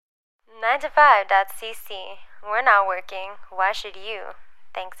9to5.cc. We're not working. Why should you?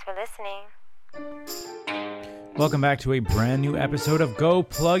 Thanks for listening. Welcome back to a brand new episode of Go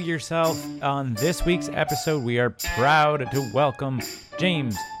Plug Yourself. On this week's episode, we are proud to welcome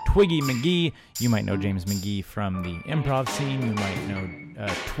James Twiggy McGee. You might know James McGee from the improv scene. You might know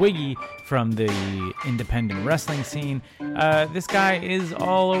Twiggy from the independent wrestling scene. This guy is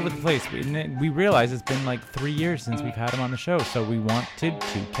all over the place. We realize it's been like 3 years since we've had him on the show, so we wanted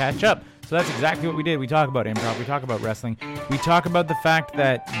to catch up. So that's exactly what we did. We talk about improv. We talk about wrestling. We talk about the fact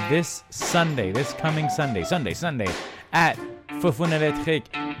that this coming Sunday, at Fufun Electric,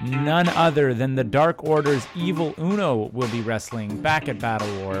 none other than the Dark Order's Evil Uno will be wrestling back at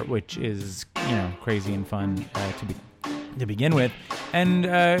Battle War, which is, crazy and fun to begin with. And,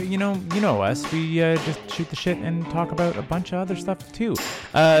 you know us. We just shoot the shit and talk about a bunch of other stuff, too.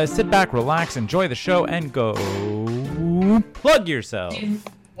 Sit back, relax, enjoy the show, and go plug yourself. 2,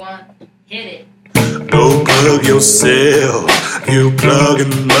 1, hit it. Go plug yourself, you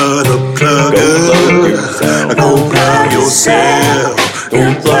plugging mother plugger. Go plug yourself,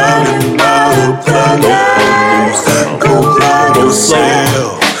 you plugging mother plugger. Go plug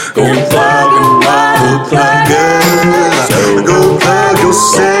yourself, you plugging mother plugger. Go plug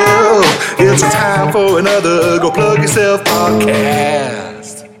yourself, it's time for another Go Plug Yourself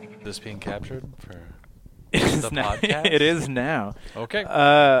podcast. This being captured for It the is now. podcast? It is now. Okay.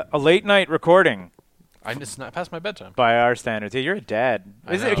 A late night recording It's not past my bedtime. by our standards. Yeah, you're a dad.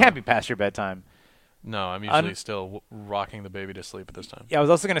 I It know. can't be past your bedtime. No, I'm usually still rocking the baby to sleep at this time. Yeah, I was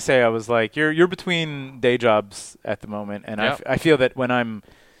also gonna say, I was like, you're between day jobs at the moment, and Yep. I feel that when I'm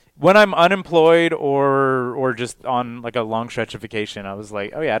unemployed or just on like a long stretch of vacation, I was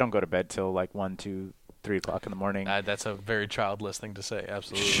like, oh yeah, I don't go to bed till like 1, 2, 3 o'clock in the morning. That's a very childless thing to say.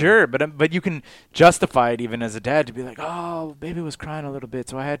 Absolutely. Sure, but you can justify it even as a dad to be like, oh, baby was crying a little bit,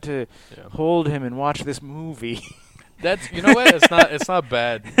 so I had to hold him and watch this movie. That's what? It's not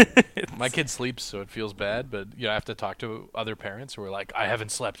bad. My kid sleeps, so it feels bad. But I have to talk to other parents who are like, I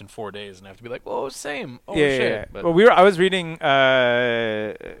haven't slept in 4 days, and I have to be like, oh, same. Oh shit. Yeah. But Well, I was reading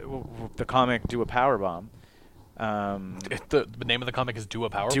the comic "Do a Powerbomb." the name of the comic is Do a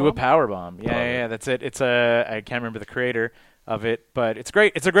Powerbomb? Do a Powerbomb. Yeah, that's it. It's I can't remember the creator of it, but it's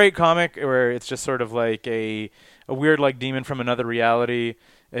great. It's a great comic where it's just sort of like a weird like demon from another reality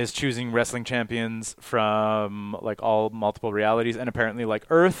is choosing wrestling champions from like all multiple realities, and apparently like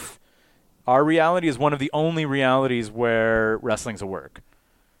Earth, our reality, is one of the only realities where wrestling's a work.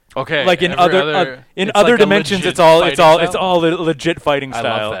 Okay. Like in other it's other like a dimensions, legit it's all fighting legit fighting style?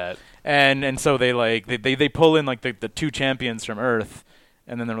 style. I love that. And so they pull in like the two champions from Earth,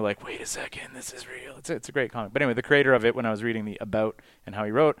 and then they're like, wait a second, this is real. It's a great comic. But anyway, the creator of it, when I was reading the about and how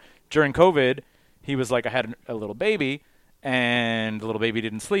he wrote during COVID, he was like, I had a little baby, and the little baby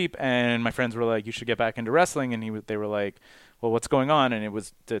didn't sleep, and my friends were like, you should get back into wrestling, and they were like, well, what's going on? And it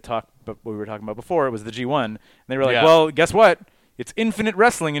was to talk, but what we were talking about before, it was the G1, and they were like, well, guess what? It's Infinite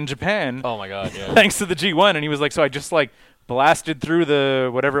Wrestling in Japan. Oh my God! Yeah. Thanks to the G1, and he was like, so I just like blasted through the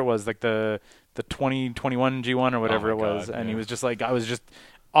whatever it was, like the 2021 G1 or whatever it was, and he was just like, I was just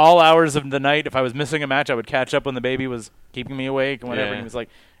all hours of the night. If I was missing a match, I would catch up when the baby was keeping me awake and whatever. Yeah. And he was like,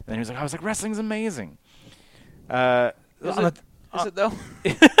 I was like, wrestling's amazing. Is it though?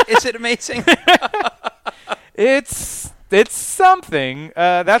 Is it amazing? It's something.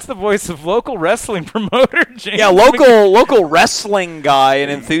 That's the voice of local wrestling promoter James. Yeah, local wrestling guy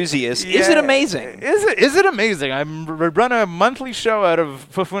and enthusiast. Is it amazing? Is it amazing? I run a monthly show out of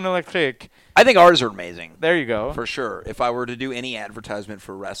Fufun Electric. I think ours are amazing. There you go. For sure. If I were to do any advertisement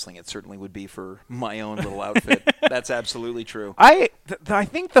for wrestling, it certainly would be for my own little outfit. That's absolutely true. I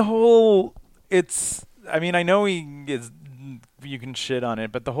think the whole I know you can shit on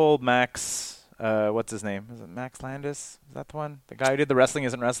it, but the whole Max what's his name? Is it Max Landis? Is that the one? The guy who did the Wrestling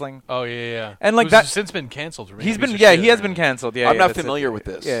Isn't Wrestling? Oh yeah. And like that's that since been canceled. He has been canceled. Yeah, I'm not familiar with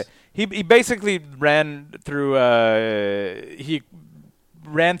this. Yeah. He basically ran through like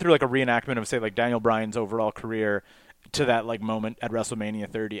a reenactment of say like Daniel Bryan's overall career to that like moment at WrestleMania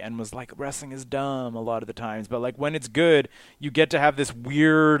 30 and was like, wrestling is dumb a lot of the times, but like when it's good, you get to have this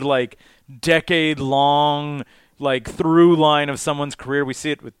weird like decade long like through line of someone's career. We see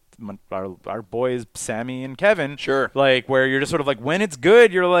it with our boys Sammy and Kevin. Sure. Like where you're just sort of like when it's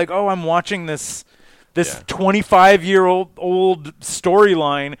good, you're like, oh, I'm watching this 25-year-old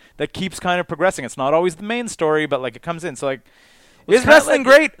storyline that keeps kind of progressing. It's not always the main story, but like it comes in. So like, is wrestling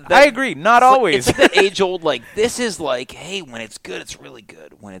great? I agree. Not always. It's like the age-old, like, this is like, hey, when it's good, it's really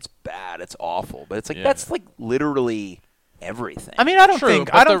good. When it's bad, it's awful. But it's like, that's like literally everything. I mean, I don't True,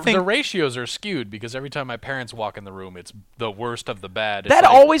 think. but I don't think the ratios are skewed because every time my parents walk in the room, it's the worst of the bad. It's that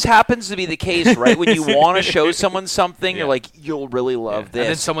like, always happens to be the case, right? When you want to show someone something, Yeah. you're like, you'll really love this. And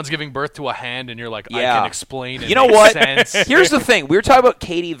then someone's giving birth to a hand, and you're like, I Yeah. can explain. And You know make what? Sense. Here's the thing. We were talking about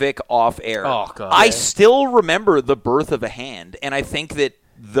Katie Vick off air. Oh, God. I still remember the birth of a hand, and I think that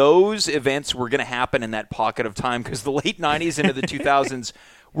those events were going to happen in that pocket of time because the late 90s into the 2000s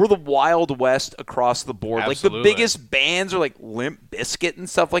were the Wild West across the board. Like, the Absolutely. biggest bands are like Limp Bizkit and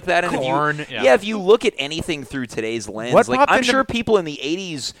stuff like that. And Korn, if you, yeah. if you look at anything through today's lens, What like popped I'm into- sure people in the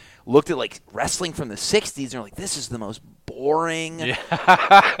 80s looked at like wrestling from the 60s and they're like, this is the most boring,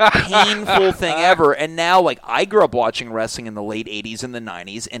 painful thing ever. And now, like, I grew up watching wrestling in the late 80s and the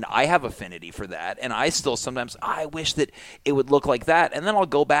 90s, and I have affinity for that. And I still sometimes, I wish that it would look like that. And then I'll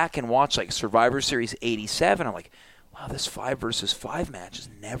go back and watch, like, Survivor Series 87. I'm like, wow, this 5 versus 5 match is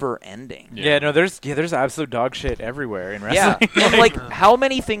never ending. Yeah, no, there's absolute dog shit everywhere in Yeah. wrestling. And, like, how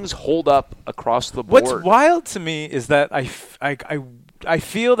many things hold up across the board? What's wild to me is that I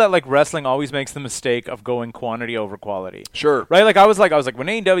feel that like wrestling always makes the mistake of going quantity over quality. Sure. Right? Like I was like when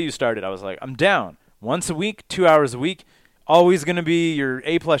AEW started, I was like, I'm down. Once a week, 2 hours a week, always going to be your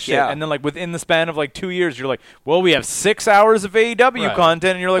A+ shit. Yeah. And then like within the span of like 2 years, you're like, well, we have 6 hours of AEW Right.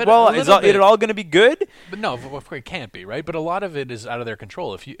 content, and you're like, But well, a is little it bit- all going to be good? But no, it can't be, right? But a lot of it is out of their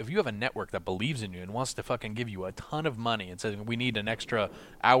control. If you have a network that believes in you and wants to fucking give you a ton of money and says we need an extra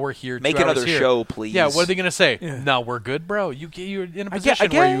hour here, Make 2 hours another here. show, please. Yeah, what are they gonna say? No, we're good, bro. You're in a I position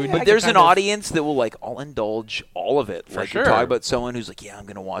get- where you. But can there's kind an of- audience that will, like, I'll indulge all of it. For Like, sure. you talk about someone who's like, yeah, I'm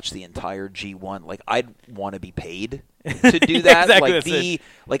going to watch the entire G1. Like, I'd want to be paid to do that. Exactly, like, that's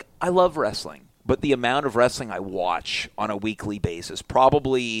like, I love wrestling, but the amount of wrestling I watch on a weekly basis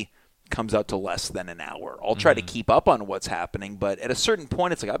probably comes out to less than an hour. I'll try to keep up on what's happening, but at a certain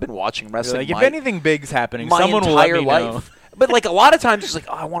point, it's like, I've been watching You're wrestling like, if my, anything big's happening, my someone will let entire me life. know. But, like, a lot of times it's like,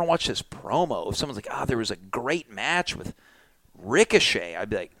 oh, I want to watch this promo. If someone's like, there was a great match with Ricochet, I'd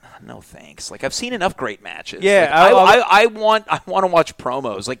be like, no thanks. Like, I've seen enough great matches. Yeah, Like, I want to watch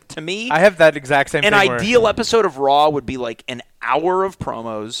promos. Like, to me, I have that exact same an thing. where- ideal episode of Raw would be like an hour of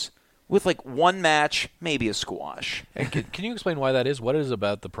promos with like one match, maybe a squash. And can you explain why that is? What is it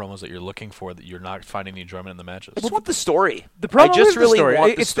about the promos that you're looking for that you're not finding the enjoyment in the matches? I just want the story. The problem I just is really the story.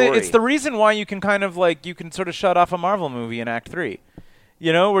 want the it's story. it's the reason why you can kind of like you can sort of shut off a Marvel movie in Act 3.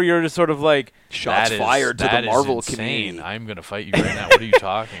 You know, where you're just sort of like Shots That is- fired to the that is Marvel insane. community. I'm gonna fight you right now. What are you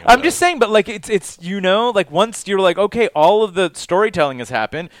talking about? I'm just saying, but like it's like once you're like, okay, all of the storytelling has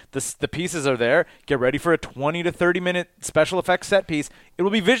happened, the pieces are there. Get ready for a 20 to 30 minute special effects set piece. It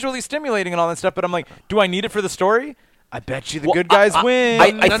will be visually stimulating and all that stuff. But I'm like, do I need it for the story? I bet you the Well, good guys win. I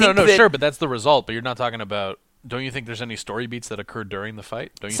no, think that- sure, but that's the result. But you're not talking about. Don't you think there's any story beats that occur during the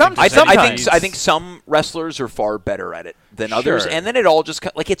fight? Don't you Some- think I there's any think some wrestlers are far better at it than others, Sure. and then it all just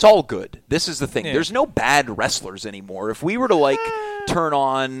like it's all good. This is the thing. Yeah. There's no bad wrestlers anymore. If we were to like turn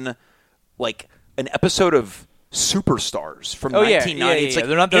on like an episode of Superstars from Oh, yeah, 1990, yeah, it's yeah. like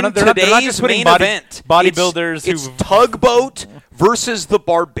They're not- they're in not- they're not today's just putting main event, bodybuilders it's who've- Tugboat versus the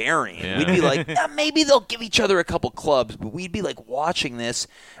Barbarian. Yeah. We'd be like, maybe they'll give each other a couple clubs, but we'd be like watching this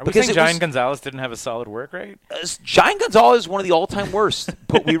Are we because saying it Giant was, Gonzalez didn't have a solid work rate? Giant Gonzalez is one of the all-time worst,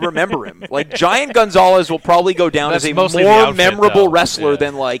 but we remember him. Like, Giant Gonzalez will probably go down That's as a mostly the more outfit, memorable though. wrestler Yeah.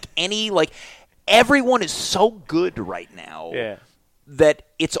 than like any like. Everyone is so good right now Yeah. that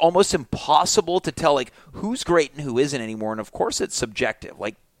it's almost impossible to tell like who's great and who isn't anymore. And of course, it's subjective.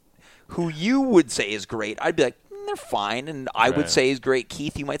 Like, who you would say is great, I'd be like, they're fine, and I would Right. say is great.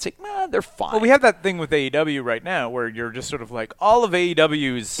 Keith, you might say, they're fine. Well, we have that thing with AEW right now where you're just sort of like all of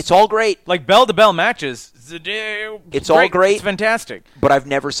AEW's it's all great. like bell to bell matches. It's all great. It's fantastic. But I've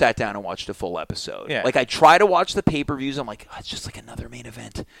never sat down and watched a full episode. Yeah. Like, I try to watch the pay-per-views. I'm like, it's just like another main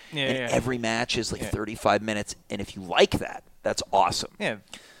event. Yeah, and yeah. every match is like Yeah. 35 minutes. And if you like that, that's awesome. Yeah,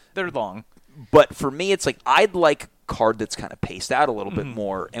 they're long. But for me, it's like I'd like a card that's kind of paced out a little Mm-hmm. bit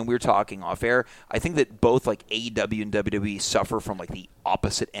more. And we were talking off air. I think that both like AEW and WWE suffer from like the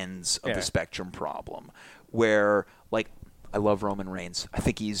opposite ends of Yeah. the spectrum problem. Where, like, I love Roman Reigns. I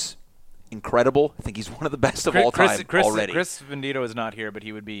think he's incredible. I think he's one of the best of all time already. Chris Vendito is not here, but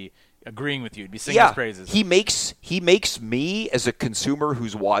he would be agreeing with you. He'd be singing his praises. He makes me as a consumer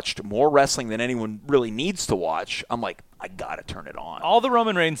who's watched more wrestling than anyone really needs to watch. I'm like, I gotta turn it on. All the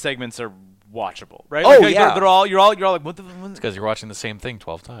Roman Reigns segments are watchable, right? Oh, Like, yeah. You're all like, what the? because you're watching the same thing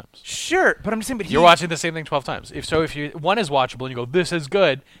 12 times. Sure, but I'm just saying, but You're watching the same thing 12 times. If you one is watchable and you go, this is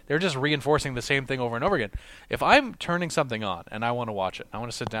good, they're just reinforcing the same thing over and over again. If I'm turning something on and I want to watch it, I want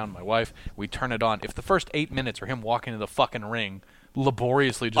to sit down with my wife, we turn it on. If the first 8 minutes are him walking to the fucking ring,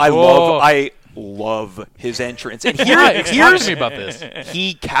 laboriously just. I love his entrance. And Talk here's to me about this.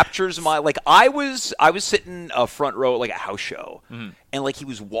 he captures my I was sitting front row at like a house show, and like he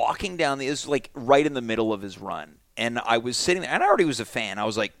was walking down the right in the middle of his run, and I was sitting there, and I already was a fan. I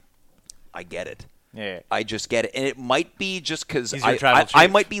was like, I get it. Yeah. I just get it. And it might be just because He's your tribal I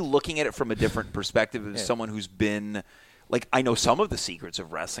chief. might be looking at it from a different perspective as someone who's been like, I know some of the secrets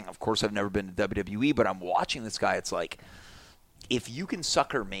of wrestling. Of course, I've never been to WWE, but I'm watching this guy. It's like, if you can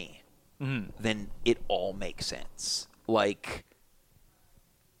sucker me, then it all makes sense. Like,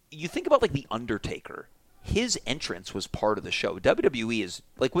 you think about like The Undertaker. His entrance was part of the show. WWE is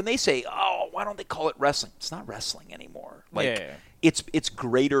like when they say, "Oh, why don't they call it wrestling?" It's not wrestling anymore. Like it's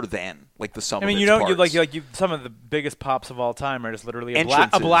greater than like the sum. I mean, of you its know, parts. you some of the biggest pops of all time are just literally a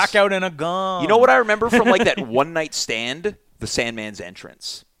Entrances. blackout and a gun. You know what I remember from like that one night stand? The Sandman's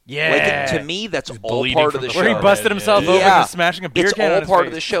entrance. Yeah. Like to me, that's all bleeding part from of the the show. Where he busted himself over Yeah. and smashing a beer It's can on all his part face.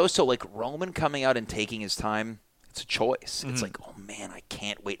 of the show. So like Roman coming out and taking his time, it's a choice. It's like, oh man, I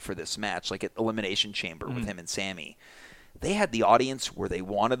can't wait for this match. Like at Elimination Chamber with him and Sammy, they had the audience where they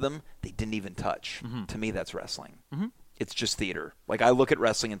wanted them. They didn't even touch. To me, that's wrestling. It's just theater. Like I look at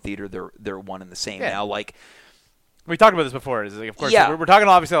wrestling and theater, they're one and the same. Yeah. Now, like We talked about this before. Is like, of course, Yeah. we're talking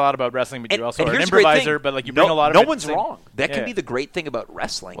obviously a lot about wrestling, but you also are an here's the great thing. improviser. But like you bring a lot of no it one's same- wrong. That Yeah. can be the great thing about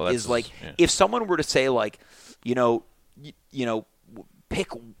wrestling Well, is like yeah. if someone were to say like, pick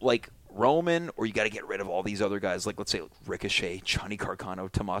like Roman or you got to get rid of all these other guys. Like let's say Ricochet, Johnny Gargano,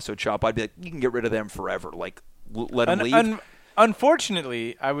 Tommaso Ciampa. I'd be like, you can get rid of them forever. Like let them leave.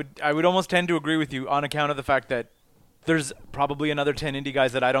 Unfortunately, I would almost tend to agree with you on account of the fact that there's probably another 10 indie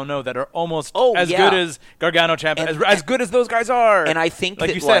guys that I don't know that are almost as good as Gargano, Ciampa, as good as those guys are. And I think like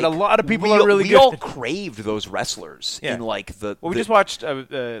that, you said, a lot of people are really we good. all craved those wrestlers in like the. Well, we just watched.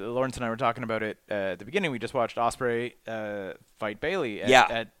 Lawrence and I were talking about it at the beginning. We just watched Ospreay fight Bailey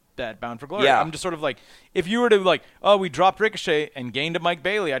at Bound for Glory. Yeah. I'm just sort of like, if you were to like, oh, we dropped Ricochet and gained a Mike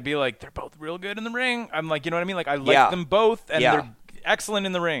Bailey, I'd be like, they're both real good in the ring. I'm like, you know what I mean? Like, I like them both, and they're excellent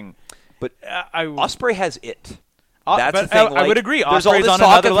in the ring. But Ospreay has it. That's but the thing. I would agree. There's all Ospreay's this on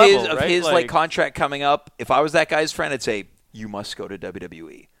talk another of his, level, of right? his Like- contract coming up. If I was that guy's friend, I'd say you must go to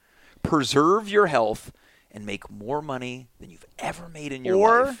WWE. Preserve your health and make more money than you've ever made in your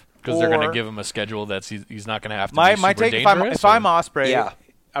life. Because they're going to give him a schedule that's he's not going to have to My be super take, dangerous. if I'm Ospreay, Yeah.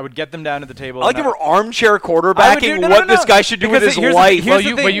 I would get them down at the table. I like and if we're armchair quarterbacking no, what this guy should do with Because his here's the- life. here's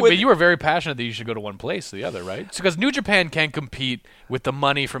the but thing with- you were very passionate that you should go to one place or the other, right? Because New Japan can't compete with the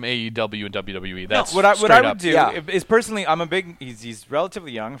money from AEW and WWE. That's what I straight would up. do is personally, I'm a big. He's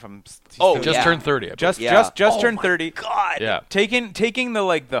relatively young. Just turned 30. I believe. Just Oh turned my 30. God. Yeah. Taking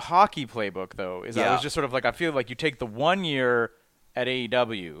the hockey playbook though is I Yeah. was just sort of like I feel like you take the 1 year at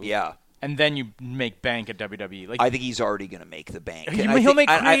AEW. Yeah. And then you make bank at WWE. Like I think he's already going to make the bank. He'll And I make think-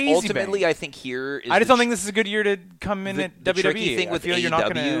 crazy ultimately, bank. I think here is I just the don't think this is a good year to come in at the WWE. tricky thing I with feel you're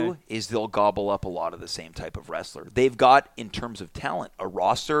not AEW gonna. is they'll gobble up a lot of the same type of wrestler. They've got, in terms of talent, a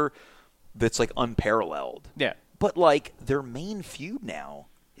roster that's like unparalleled. Yeah. But like their main feud now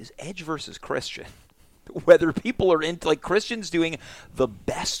is Edge versus Christian. Whether people are into like Christian's doing the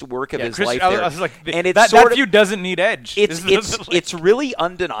best work of his life there, I was like, and it's that sort of, feud doesn't need Edge. it's really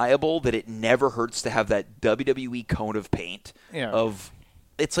undeniable that it never hurts to have that WWE cone of paint of.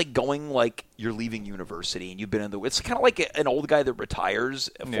 It's like going like you're leaving university and you've been in the. It's kind of like an old guy that retires,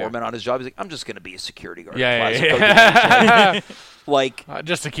 a foreman on his job. He's like, I'm just going to be a security guard. Like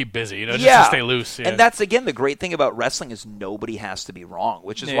just to keep busy, just to stay loose. Yeah. And that's again the great thing about wrestling is nobody has to be wrong,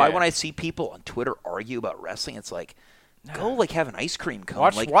 which is why when I see people on Twitter argue about wrestling, it's like. Go like have an ice cream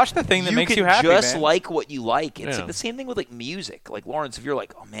cone. Watch the thing that makes you happy, just man. like what you like. It's like the same thing with like music. Like Lawrence, if you're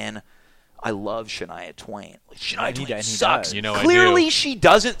like, oh man, I love Shania Twain. Like Shania Twain sucks. You know, clearly she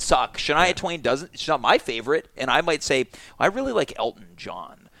doesn't suck. Shania Twain doesn't. She's not my favorite. And I might say I really like Elton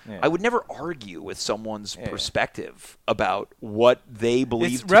John. I would never argue with someone's perspective about what they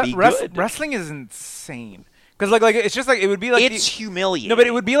believe to be good. Wrestling is insane. Because like it's just like it would be like it's humiliating. No, but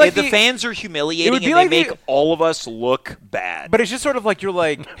it would be like the fans are humiliating. It would be and like they make all of us look bad. But it's just sort of like you're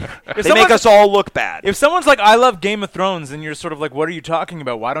like they make us all look bad. If someone's like, I love Game of Thrones, and you're sort of like, what are you talking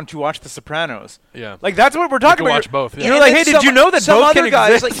about? Why don't you watch The Sopranos? Yeah, like that's what we're talking about. Watch both. Yeah. You're like, hey, did you know that some both other can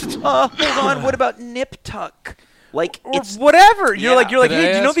guys exist? like, hold on, what about Nip Tuck? Like or it's whatever. You're like, Did hey,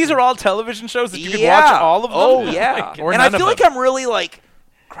 I do you know ask these you? are all television shows that you could watch all of them? Oh yeah, Like, and I feel like I'm really like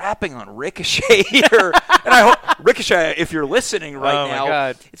crapping on Ricochet here. And I hope Ricochet, if you're listening right now, my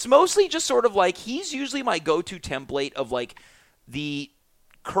God. It's mostly just sort of like he's usually my go-to template of like the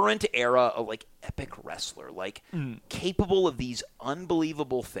current era of like epic wrestler, like capable of these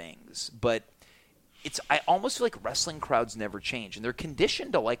unbelievable things, but I almost feel like wrestling crowds never change, and they're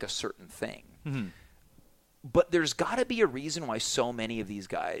conditioned to like a certain thing. Mm-hmm. But there's got to be a reason why so many of these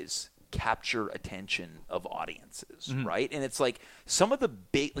guys capture attention of audiences, right? And it's like some of the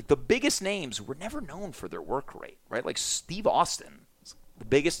biggest names were never known for their work rate, right? Like Steve Austin, the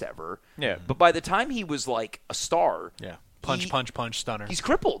biggest ever. Yeah. But by the time he was like a star, punch, stunner. he's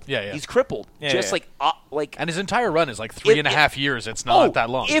crippled. Yeah. He's crippled. Yeah. Like And his entire run is like 3.5 years. It's not that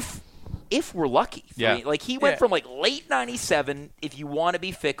long. If we're lucky. Like he went from like late 97, if you want to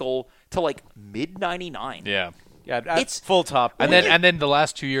be fickle, to like mid 99. Yeah. Yeah, It's full top. And then the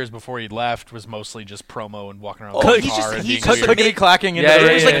last 2 years before he left was mostly just promo and walking around Oh, with he's the car just- and he's being just weird. clickety clacking into Yeah, the It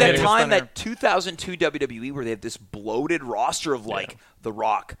ring. was like and that hitting time, the that 2002 WWE where they have this bloated roster of like The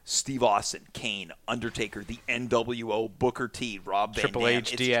Rock, Steve Austin, Kane, Undertaker, the NWO, Booker T, Rob Van Triple Dam.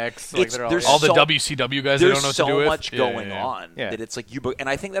 H, DX, like they're all- there's all the so- WCW guys they There's don't know what so to do with. much going Yeah. on Yeah. that it's like and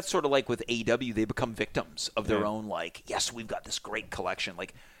I think that's sort of like with AEW, they become victims of their own like, yes, we've got this great collection.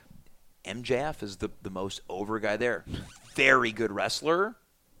 Like MJF is the most over guy there. Very good wrestler,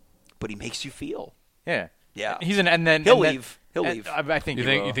 but he makes you feel. Yeah. Yeah. He's and then He'll and then- leave. He'll and leave. I think You he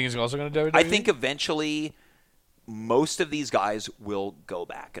think will. he's also going to WWE? I think eventually most of these guys will go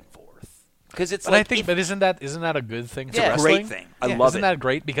back and forth. Because it's But like I think, but isn't that a good thing for Yeah, wrestling? great thing. I love Isn't it. that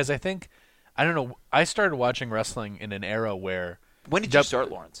great? Because I think, I don't know, I started watching wrestling in an era where when did you start,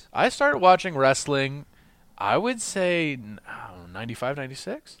 Lawrence? I started watching wrestling, I would say 95,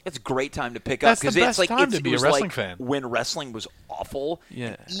 96. It's a great time to pick up That's the because best it's like time to be a it was wrestling like fan. when wrestling was awful.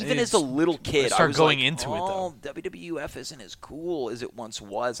 Yeah, Even as a little kid, start I was going like, into it, though. WWF isn't as cool as it once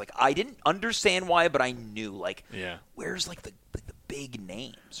was. Like I didn't understand why, but I knew like where's like the big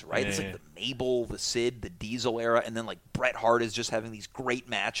names, right? It's like the Mabel, the Sid, the Diesel era, and then like Bret Hart is just having these great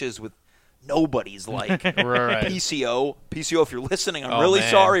matches with nobody's like Right. PCO. PCO, if you're listening, I'm Oh, really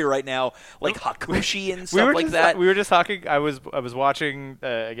man. sorry right now. Like Hakushi and stuff like that. We were just talking. I was watching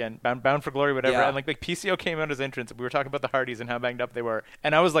again, Bound for Glory, whatever, Yeah. and like PCO came out as entrance. We were talking about the Hardys and how banged up they were,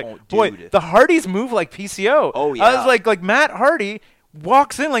 and I was like, Oh, boy, dude. the Hardys move like PCO. Oh, I yeah. was like Matt Hardy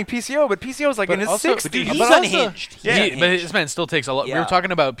walks in like PCO, but PCO's like in his also- 60s. but dude, He's but also- unhinged. He's Yeah. But unhinged. this man still takes a lot. We Yeah. were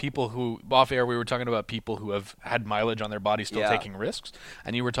talking about people who, off air, we were talking about people who have had mileage on their body still Yeah. taking risks.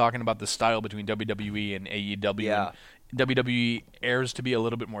 And you were talking about the style between WWE and AEW. Yeah. And WWE airs to be a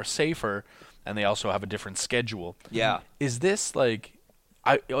little bit more safer, and they also have a different schedule. Yeah. Is this like,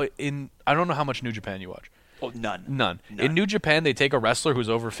 I don't know how much New Japan you watch. Oh, none. None. In New Japan, they take a wrestler who's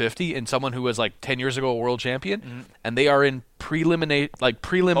over 50 and someone who was like 10 years ago a world champion, and they are in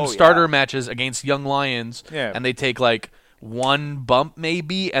prelim starter matches against young lions, Yeah. and they take like one bump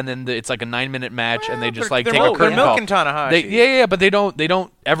maybe, and then it's like a 9-minute match, and they just like they're take a curtain call. milking Tanahashi. Yeah, but they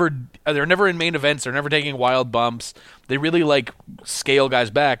don't ever. They're never in main events. They're never taking wild bumps. They really like scale guys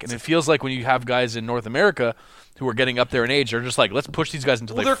back, and it feels like when you have guys in North America who are getting up there in age, they're just like, let's push these guys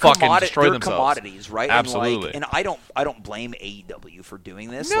until they they're fucking destroy they're themselves. commodities, right? Absolutely. And I don't blame AEW for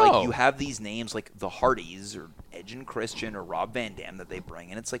doing this. No. Like you have these names like the Hardys or Edge and Christian or Rob Van Dam that they bring,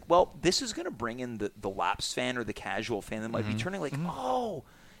 and it's like, well, this is going to bring in the lapsed fan or the casual fan that might be turning like, oh,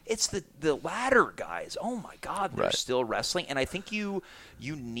 it's the latter guys. Oh my God, they're Right. still wrestling, and I think you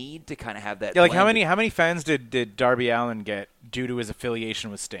need to kind of have that. Yeah, like blend. how many fans did Darby Allin get due to his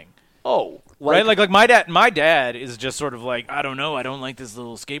affiliation with Sting? Oh, Right, like my dad is just sort of like, I don't know, I don't like this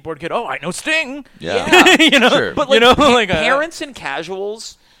little skateboard kid. Oh, I know Sting. yeah. You know, Sure. But you like, know, like parents and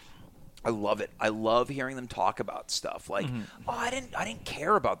casuals, I love it. I love hearing them talk about stuff like, "Oh, I didn't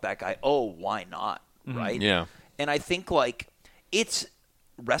care about that guy. Oh, why not?" Right? Yeah. And I think like it's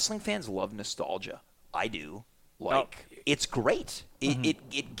wrestling fans love nostalgia. I do. Like it's great.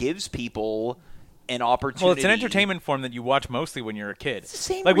 It gives people an opportunity. Well, it's an entertainment form that you watch mostly when you're a kid. It's the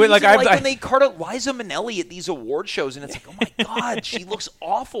same like, reason, like, when they cart out Liza Minnelli at these award shows, and it's like, oh my God, she looks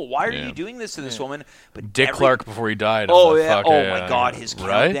awful. Why are you doing this to this woman? But Dick Clark before he died. Oh I'm yeah! like, fuck Oh yeah. my God! His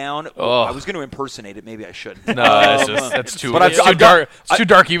Right? countdown. Oh. I was going to impersonate it. Maybe I shouldn't. No, that's too. But It's too dark. It's too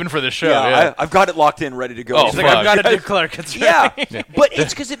dark even for this show. Yeah. I've got it locked in, ready to go. Oh, He's fuck. like, I've got a Dick Clark. It's Yeah, right. but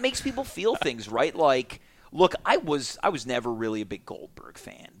it's because it makes people feel things, right? Like, look, I was never really a big Goldberg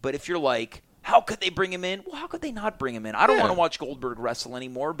fan, but if you're like, how could they bring him in? Well, how could they not bring him in? I don't want to watch Goldberg wrestle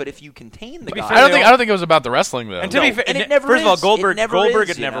anymore, but if you contain the guy, fair, I don't think it was about the wrestling though. And to be fair, and it never first of all, is. Goldberg, It never Goldberg,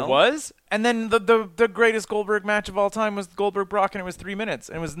 is, it you never know? was. And then the greatest Goldberg match of all time was Goldberg Brock, and it was 3 minutes,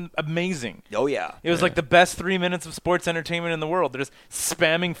 and it was amazing. oh yeah, It was like the best 3 minutes of sports entertainment in the world. They're just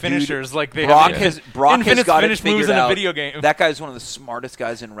spamming finishers like they Brock have has infinite got it finish moves figured in a out. video game. That guy's one of the smartest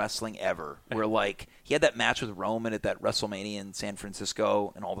guys in wrestling ever. Where like he had that match with Roman at that WrestleMania in San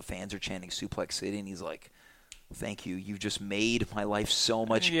Francisco, and all the fans are chanting Suplex City, and he's like, "Thank you, you've just made my life so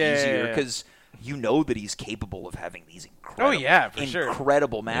much easier." Because you know that he's capable of having these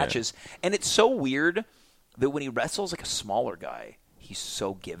incredible matches. And it's so weird that when he wrestles like a smaller guy, he's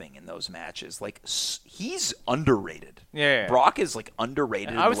so giving in those matches. Like, he's underrated. Yeah. Brock is, like,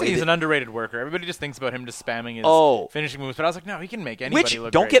 underrated. I would say he's an underrated worker. Everybody just thinks about him just spamming his finishing moves. But I was like, no, he can make anybody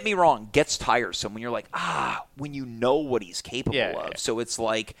look don't great. get me wrong, gets tiresome when you're like, when you know what he's capable of. Yeah. So it's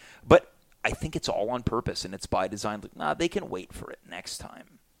like, but I think it's all on purpose, and it's by design. Like, they can wait for it next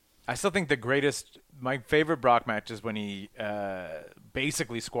time. I still think my favorite Brock match is when he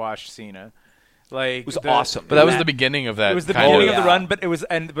basically squashed Cena. Like, it was awesome. But that was the beginning of that. It was the beginning of the run, but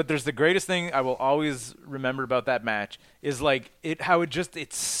but there's the greatest thing I will always remember about that match is like how it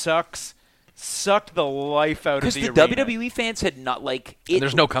sucked the life out of the arena. Because the WWE fans had not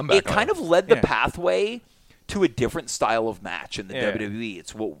there's no comeback. It kind of led the pathway to a different style of match in the WWE.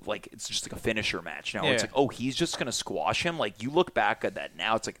 It's just like a finisher match now. It's like, he's just gonna squash him. Like, you look back at that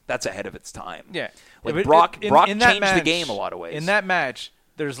now, it's like that's ahead of its time. Yeah, like Brock changed match, the game a lot of ways. In that match,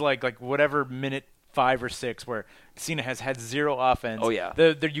 there's like whatever minute 5 or 6 where Cena has had zero offense. Oh yeah,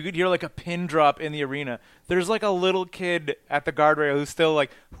 you could hear like a pin drop in the arena. There's like a little kid at the guardrail who's still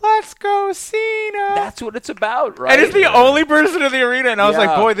like, "Let's go, Cena." That's what it's about, right? And it's the only person in the arena. And I was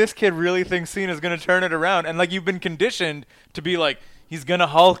like, boy, this kid really thinks Cena's gonna turn it around. And like, you've been conditioned to be like, he's gonna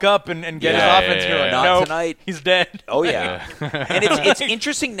Hulk up and get his offense. You're like, not no, tonight. He's dead. Oh yeah, and it's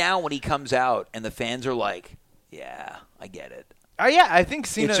interesting now when he comes out and the fans are like, "Yeah, I get it." Yeah, I think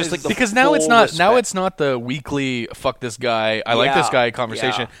Cena it's just is like because now it's not the weekly fuck this guy, I like this guy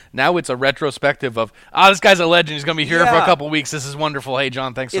conversation. Yeah. Now it's a retrospective of this guy's a legend. He's gonna be here for a couple weeks. This is wonderful. Hey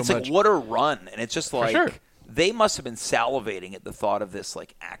John, thanks so much. It's like, what a run, and it's just like sure. They must have been salivating at the thought of this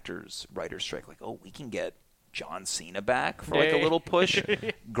like actors writers strike. Like, we can get John Cena back for like a little push.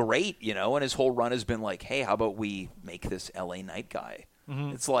 Great, and his whole run has been like, hey, how about we make this LA Knight guy?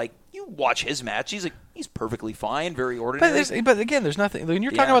 Mm-hmm. It's like, you watch his match, he's perfectly fine, very ordinary. But again, there's nothing. When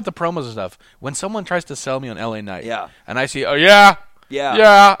you're talking about the promos and stuff, when someone tries to sell me on LA Knight, and I see, yeah,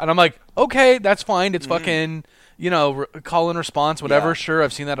 and I'm like, okay, that's fine. It's fucking, call and response, whatever. Yeah. Sure,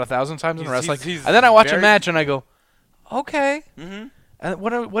 I've seen that 1,000 times in wrestling. And then I watch a match and I go, okay. Mm-hmm. And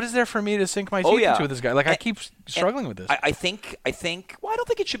what is there for me to sink my teeth into with this guy? Like, I keep struggling with this. I think. Well, I don't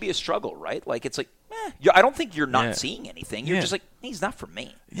think it should be a struggle, right? Like, it's like, I don't think you're not seeing anything. You're just like, he's not for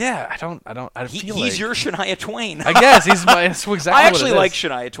me. Yeah, I feel he's your Shania Twain. I guess he's that's exactly. I actually like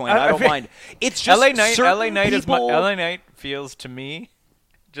Shania Twain. I don't mind. It's just LA Knight feels to me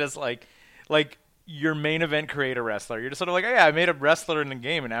just like your main event creator wrestler. You're just sort of like, I made a wrestler in the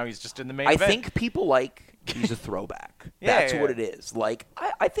game, and now he's just in the main event. I think people like. He's a throwback. That's what it is. Like,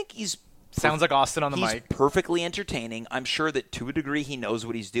 I think he's... Sounds like Austin on the mic. He's perfectly entertaining. I'm sure that to a degree he knows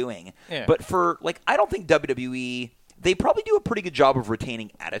what he's doing. Yeah. But for, I don't think WWE... They probably do a pretty good job of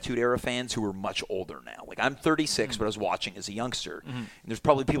retaining Attitude Era fans who are much older now. Like, I'm 36, but I was watching as a youngster. Mm-hmm. And there's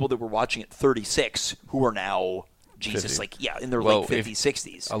probably people that were watching at 36 who are now... Jesus, 50. In their late 50s,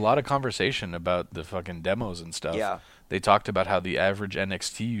 60s. A lot of conversation about the fucking demos and stuff. Yeah. They talked about how the average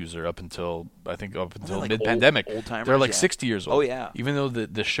NXT user up until mid-pandemic, they're like 60 years old. Oh, yeah. Even though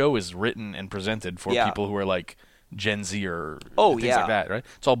the show is written and presented for people who are like Gen Z or things like that, right?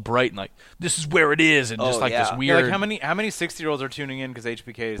 It's all bright and like, this is where it is, and just like this weird... like how many 60-years-olds are tuning in because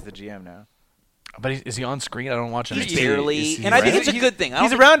HBK is the GM now? But is he on screen? I don't watch NXT. Barely. And I think it's a good thing.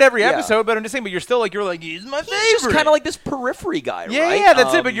 He's around every episode, but I'm just saying, but you're like, he's my favorite. He's just kind of like this periphery guy, right? Yeah,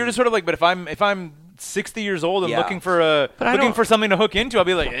 that's it. But you're just sort of like, but if I'm 60 years old and looking for something to hook into, I'll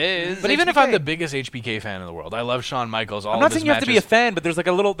be like, but even if I'm the biggest HBK fan in the world, I love Shawn Michaels. I'm not saying you have to be a fan, but there's like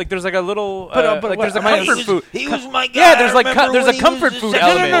a little there's a comfort food. He was my guy. Yeah, there's a comfort food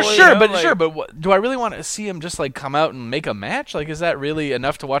element. No, sure, but do I really want to see him just like come out and make a match? Like, is that really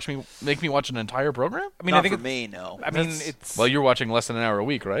enough to make me watch an entire program? I mean, I think for me, no. I mean, it's you're watching less than an hour a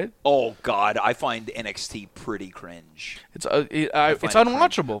week, right? Oh God, I find NXT pretty cringe. It's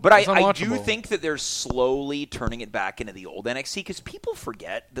unwatchable. But I do think that they're slowly turning it back into the old NXT because people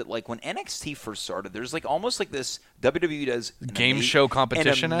forget that like when NXT first started, there's like almost like this WWE does game show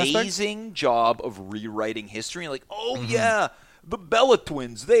competition an amazing job of rewriting history. And like, the Bella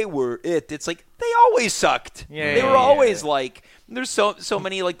Twins, they were it. It's like they always sucked. They were always like. There's so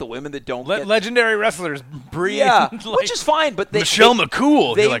many like the women that don't get legendary wrestlers. Which is fine, but Michelle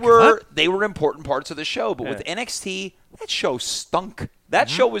McCool. They were important parts of the show. But with NXT, that show stunk. That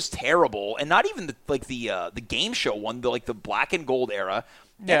show was terrible, and not even the game show one, the black and gold era.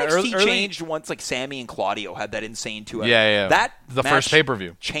 Yeah, NXT changed once like Sammy and Claudio had that insane 2 hour. Yeah. That the first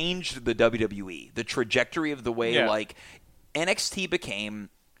pay-per-view changed the WWE, the trajectory of the way like NXT became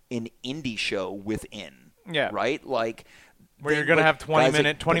an indie show within. Yeah. Right? Like Where you're thing, gonna but have 20 guys minute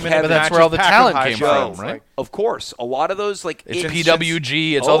like- 20 but minute Kevin- But that's matches where all the packed with talent high came shots, from, right? like, Of course, a lot of those like It's It's Shinsuke-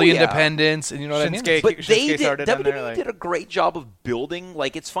 PWG. It's all the yeah. independents, and you know what I mean. Shinsuke- But Shinsuke they did. started on there, WWE like- did a great job of building.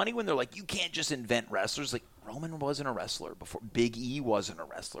 Like it's funny when they're like, you can't just invent wrestlers. Like Roman wasn't a wrestler before. Big E wasn't a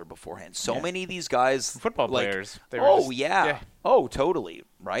wrestler beforehand. So many of these guys, Football like, players, they were Oh just- yeah. yeah. Oh totally.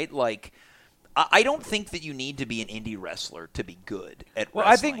 Right. Like I don't think that you need to be an indie wrestler to be good at Well,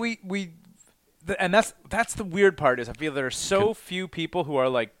 wrestling. I think and that's the weird part is I feel there are so few people who are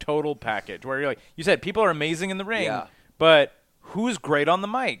like total package. Where you're like you said, people are amazing in the ring, Yeah. but who's great on the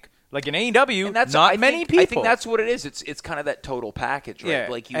mic? Like in AEW, and that's not I many think, people. I think that's what it is. It's kind of that total package, right? yeah.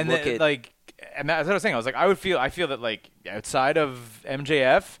 Like you and look then, at like, and that's what I was saying. I was like, I feel that like outside of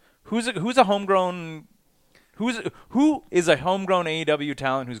MJF, who is a homegrown AEW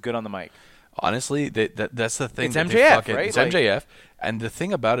talent who's good on the mic? Honestly, that's the thing. It's that MJF, they right? It's Like- MJF. And the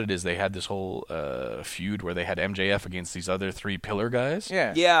thing about it is they had this whole feud where they had MJF against these other three pillar guys.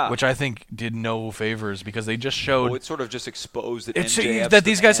 yeah, Which I think did no favors because they just showed it sort of just exposed that it's MJF's that the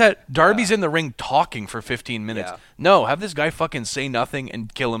these guys man. had Darby's in the ring talking for 15 minutes. Yeah. No, have this guy fucking say nothing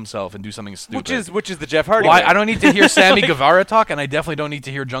and kill himself and do something stupid. Which is the Jeff Hardy. Well, way. I don't need to hear Sammy Guevara talk, and I definitely don't need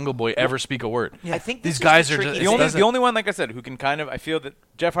to hear Jungle Boy ever speak a word. I think these this is guys the are tricky just thing. The only one, like I said, who can kind of, I feel that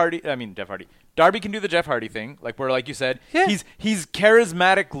Darby can do the Jeff Hardy thing, like where, like you said, Yeah. he's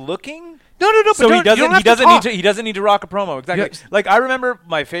charismatic looking. No, So but he doesn't talk. he doesn't need to rock a promo. Exactly. Yeah. Like I remember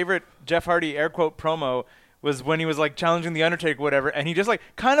my favorite Jeff Hardy air quote promo was when he was like challenging the Undertaker or whatever, and he just like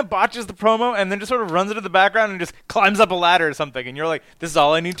kind of botches the promo and then just sort of runs into the background and just climbs up a ladder or something, and you're like, this is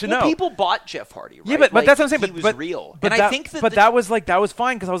all I need to know. People bought Jeff Hardy, right? Yeah, but Like, that's what I'm saying. He But was but, real, But and that, I think that that was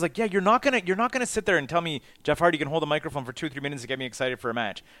fine because I was like, yeah, you're not gonna sit there and tell me Jeff Hardy can hold a microphone for 2 or 3 minutes to get me excited for a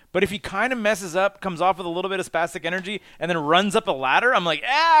match. But if he kind of messes up, comes off with a little bit of spastic energy, and then runs up a ladder, I'm like,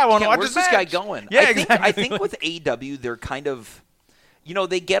 I want to watch where's this this guy match. going? Yeah, I exactly. think with AEW, they're kind of,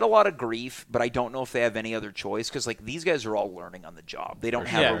 they get a lot of grief, but I don't know if they have any other choice because like these guys are all learning on the job. They don't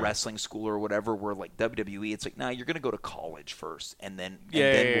have Yeah. a wrestling school or whatever. Where like WWE, it's like, nah, you're going to go to college first, and then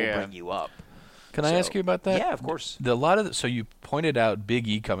Yeah, we'll yeah. bring you up. Can I ask you about that? Yeah, of course. So you pointed out Big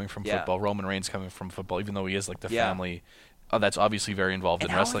E coming from Yeah. football, Roman Reigns coming from football, even though he is like the Yeah. family. That's obviously very involved And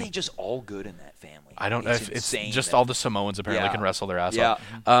in how wrestling. are they just all good in that family? I don't know It's if it's insane just that- all the Samoans apparently Yeah. can wrestle their ass Yeah.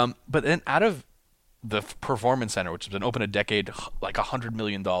 off. But then out of the Performance Center, which has been open a decade, like $100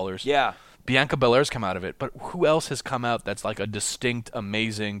 million. Yeah. Bianca Belair's come out of it, but who else has come out that's like a distinct,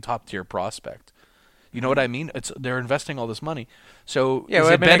 amazing, top tier prospect? You know what I mean? They're investing all this money, so is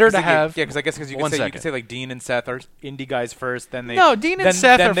it better to have? Yeah, because I guess you One could second. say like Dean and Seth are indie guys first, then they No, Dean and then-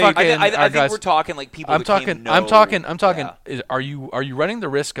 Seth then are they- fucking- I our think guys- we're talking like people. I'm that came talking. to I'm know- talking. I'm talking. Yeah. Are you running the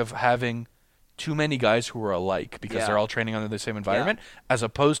risk of having too many guys who are alike because Yeah. they're all training under the same environment, as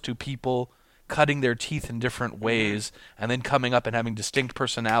opposed to people cutting their teeth in different ways and then coming up and having distinct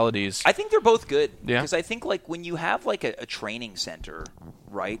personalities? I think they're both good. Yeah. Because I think like when you have like a training center,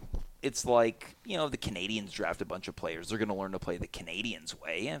 right? It's like, the Canadians draft a bunch of players. They're going to learn to play the Canadians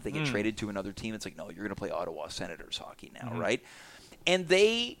way. And if they get traded to another team, it's like, no, you're going to play Ottawa Senators hockey now, right? And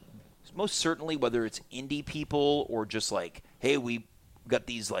they, most certainly, whether it's indie people or just like, hey, we got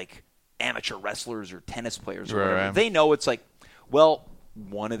these like amateur wrestlers or tennis players or Right, whatever, right. they know it's like, well,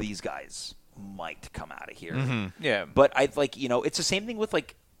 one of these guys might come out of here. Yeah. But I like, it's the same thing with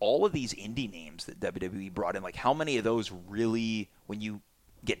like all of these indie names that WWE brought in. Like, how many of those really, when you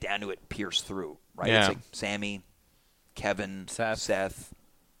get down to it, pierce through, right? Yeah. It's like Sammy, Kevin, Seth,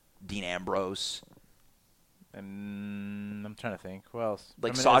 Dean Ambrose. And I'm trying to think. Who else?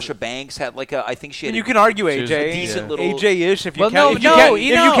 Like I mean, Sasha Banks had like I think she had. you can argue She was AJ, a decent little- AJ-ish if you Well, count. no, if you no, count,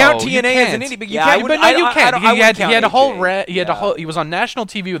 you if know, you count you TNA as an can't. indie, but you Yeah, can't. I would- But no, you I can't. don't- He I wouldn't had a count whole. AJ. He had a Yeah. whole. He was on national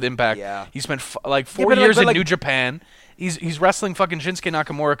TV with Impact. Yeah. He spent like 4 but years like- in New Japan. He's wrestling fucking Shinsuke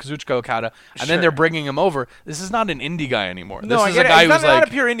Nakamura, Kazuchika Okada, and then Sure. they're bringing him over. This is not an indie guy anymore. No, this I is get a it. guy He's who's not like a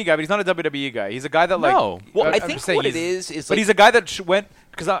pure indie guy, but he's not a WWE guy. He's a guy that like. No. Well, I I'm think just saying what it he's- is but like, he's a guy that went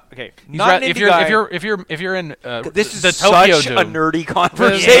because okay, he's not an if indie you're guy. if you're in this is the Tokyo such a Dome. nerdy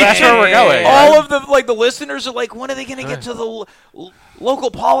conversation. That's where we're going. All of the listeners are like, when are they going to get to the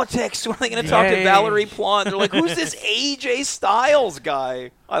local politics? When are they going to talk to Yeah. Valerie Plante? They're like, who's this AJ Styles guy?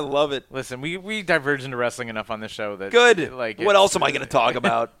 I love it. Listen, we diverge into wrestling enough on this show that Good. Like, What else am I going to talk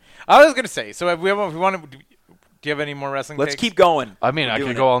about? I was gonna say. So if we want to, do you have any more wrestling? Let's takes? keep going. I mean, We're I doing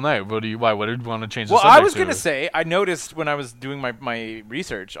could it. go all night. What do you want to change the Well, subject I was to? gonna say I noticed when I was doing my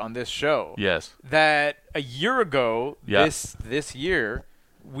research on this show Yes. that a year ago Yeah. this year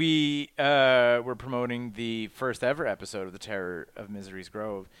we were promoting the first ever episode of The Terror of Misery's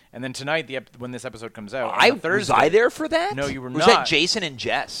Grove, and then tonight, when this episode comes out, on Thursday, was I there for that? No, you were was not. Was that Jason and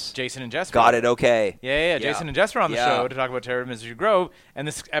Jess? Jason and Jess. Got it. Okay. Yeah. Jason and Jess were on the show to talk about Terror of Misery Grove, and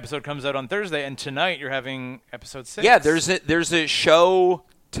this episode comes out on Thursday. And tonight, you're having episode 6. Yeah, there's a show.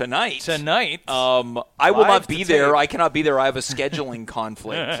 Tonight, I will not be there. I cannot be there. I have a scheduling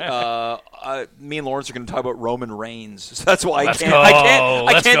conflict. Me and Lawrence are going to talk about Roman Reigns, so that's why I can't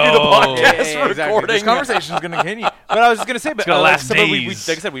do the podcast recording. Exactly. This conversation is going to continue. But I was just going to say, but last like days.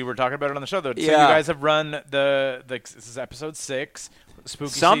 I said, we were talking about it on the show, though. So you guys have run this is episode 6.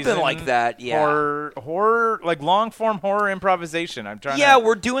 Spooky something season, like that, horror, like long form horror improvisation. I'm trying. Yeah,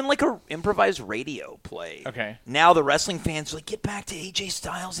 we're doing like a improvised radio play. Okay. Now the wrestling fans are like, get back to AJ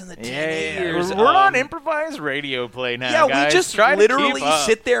Styles in the 10 years. We're on improvised radio play now. Yeah, guys. we just Try literally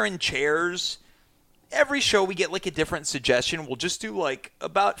sit there in chairs. Every show we get like a different suggestion. We'll just do like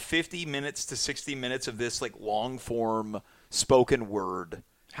about 50 minutes to 60 minutes of this like long form spoken word.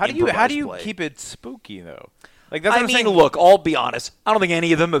 How do you keep it spooky though? Like that's what I I'm mean, saying. look, I'll be honest. I don't think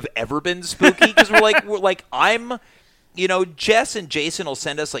any of them have ever been spooky because Jess and Jason will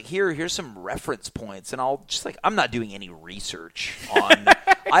send us like, here's some reference points, and I'll just like, I'm not doing any research on.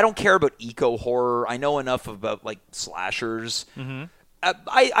 I don't care about eco horror. I know enough about like slashers. Mm-hmm.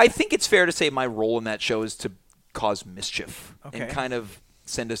 I think it's fair to say my role in that show is to cause mischief and kind of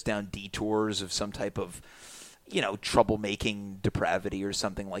send us down detours of some type of, troublemaking depravity or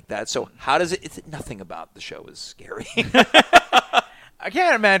something like that. So how does it? It's nothing about the show is scary. I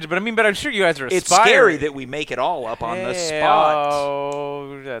can't imagine, but I'm sure you guys are. It's scary that we make it all up on the spot.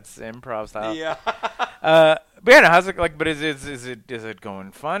 Oh, that's improv style. Yeah. But yeah, how's it like? But is it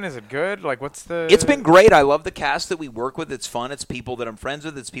going fun? Is it good? Like, what's the? It's been great. I love the cast that we work with. It's fun. It's people that I'm friends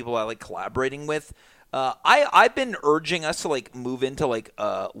with. It's people I like collaborating with. I've been urging us to like move into like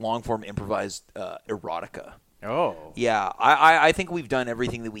long form improvised erotica. Oh. Yeah, I think we've done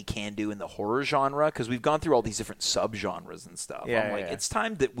everything that we can do in the horror genre because we've gone through all these different subgenres and stuff. Yeah, it's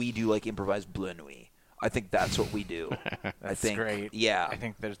time that we do like improvised bleu nuit. I think that's what we do. That's great. Yeah. I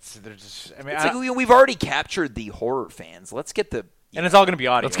think they're just. I mean, like we've already captured the horror fans. Let's get the. And it's all going to be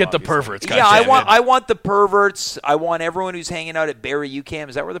audio. Let's get the obviously. perverts. Yeah, I want the perverts. I want everyone who's hanging out at Barrie UCAM.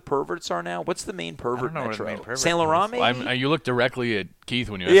 Is that where the perverts are now? What's the main pervert metro? Saint Laurent, maybe? You looked directly at Keith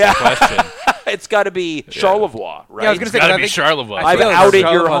when you asked the question. It's got to be Charlevoix, right? Yeah, I was going to say, got to be Charlevoix. I've outed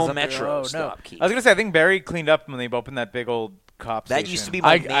your home metro. Stop, Keith. I was going to say, I think Barrie cleaned up when they opened that big old cop station. That used to be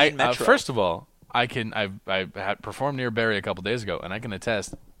my main metro. First of all, I had performed near Barrie a couple days ago, and I can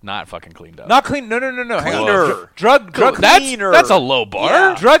attest, not fucking cleaned up. Not clean. No. Cleaner. Drug cleaner. That's a low bar.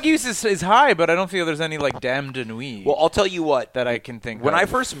 Yeah. Drug use is high, but I don't feel there's any like dame de nuit. Well, I'll tell you what. That I can think when of. I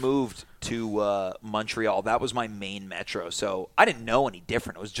first moved to Montreal, that was my main metro, so I didn't know any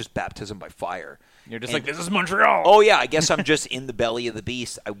different. It was just baptism by fire. You're just like, this is Montreal. Oh, yeah, I guess I'm just in the belly of the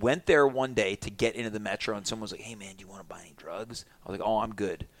beast. I went there one day to get into the metro, and someone was like, hey, man, do you want to buy any drugs? I was like, oh, I'm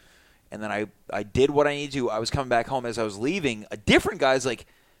good. And then I did what I needed to. I was coming back home. As I was leaving, a different guy's like,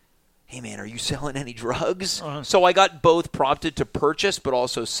 hey, man, are you selling any drugs? So I got both prompted to purchase but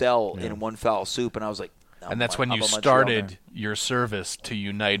also sell in one foul swoop, and I was like, no, and that's when you started your service to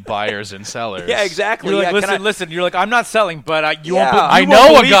unite buyers and sellers. Yeah, exactly. You're like, listen. You're like, I'm not selling, but you won't. I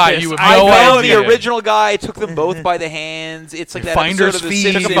know a guy. You have no idea. I found the original guy. Took them both by the hands. It's like that finder's episode of The fee.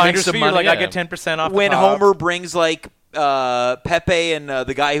 Simpsons. Took a finder's fee. You're like, I get 10% off. When Homer brings like Pepe and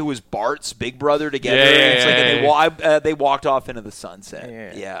the guy who was Bart's big brother together, and they walked off into the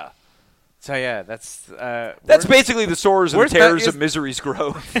sunset. Yeah. So yeah, that's basically the Sores and the Terrors of Misery's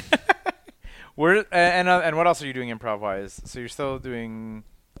Grove. And what else are you doing improv-wise? So you're still doing...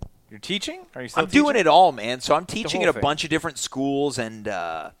 You're teaching? Are you still teaching? Doing it all, man. So I'm teaching at a bunch of different schools and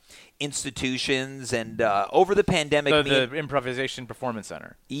institutions, and over the pandemic... The Improvisation Performance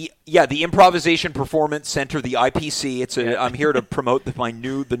Center. Yeah, the Improvisation Performance Center, the IPC. I'm here to promote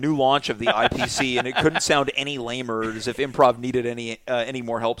the new launch of the IPC, and it couldn't sound any lamer, as if improv needed any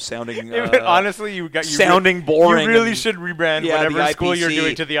more help sounding... honestly, sounding boring. You really should rebrand whatever school you're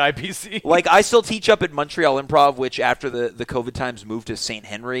doing to the IPC. Like, I still teach up at Montreal Improv, which after the COVID times moved to St.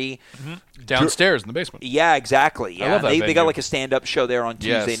 Henry. Mm-hmm. Downstairs in the basement. Yeah, exactly. Yeah, I love that they got like a stand-up show there on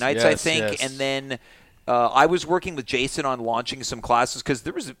Tuesday nights, I think. Yes. And then I was working with Jason on launching some classes because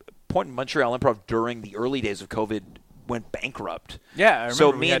there was a point in Montreal Improv during the early days of COVID went bankrupt. Yeah, I remember.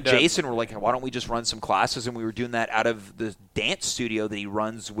 So me and Jason were like, why don't we just run some classes? And we were doing that out of the dance studio that he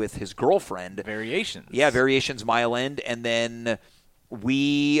runs with his girlfriend. Variations. Yeah, Variations Mile End. And then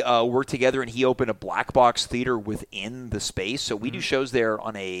we work together, and he opened a black box theater within the space. So we do shows there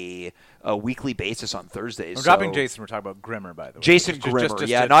on a weekly basis on Thursdays. We're dropping Jason. We're talking about Grimmer, by the way. Jason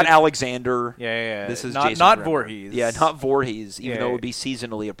Grimmer, not Alexander. Yeah. This is not, Jason not Grimmer. Voorhees. Yeah, not Voorhees, even though it yeah. would be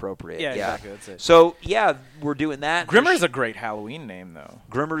seasonally appropriate. Yeah, exactly. That's it. So, yeah, we're doing that. Grimmer's a great Halloween name, though.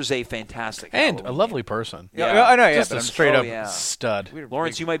 Grimmer's a fantastic And Halloween a lovely person. Yeah. I know, yeah. Just a straight up yeah. stud.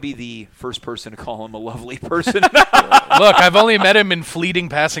 Lawrence, you might be the first person to call him a lovely person. Look, I've only met him in fleeting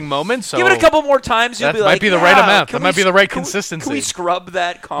passing moments, so Give it a couple more times. You'll that be might like, be the yeah, right amount. can That might we be the right can we- consistency. Can we scrub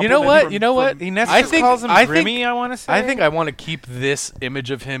that compliment? You know what? From, You know what? from- He never I just think calls him I Grimmy, think I want to say. I think I want to keep this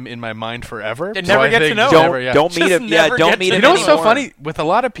image of him in my mind forever. And So never I get to think know just him. never- yeah. Don't meet Just him. Yeah, never don't get meet to him You know what's so anymore. funny? With a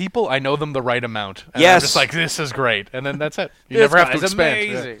lot of people, I know them the right amount. And Yes. I'm just like, this is great. And then that's it. You This never have to guy's expand.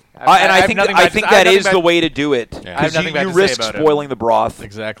 Yeah. amazing. And I think that is the way to do it. Yeah. I have Because nothing bad you to say risk about him. spoiling the broth.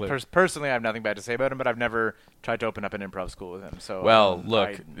 Exactly. Personally, I have nothing bad to say about him, but I've never tried to open up an improv school with him. So, Well,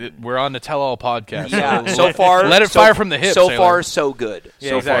 look, we're on the Tell-All podcast. Yeah, so so far, let it fire from the hip. So Sailor. far, so good. Yeah,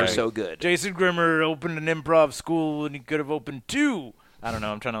 so exactly. far, so good. Jason Grimmer opened an improv school, and he could have opened 2. I don't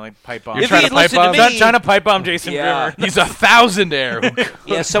know. I'm trying to like pipe bomb. You're trying to pipe bomb? Trying to pipe bomb Jason Yeah. Grimmer. He's a thousandaire.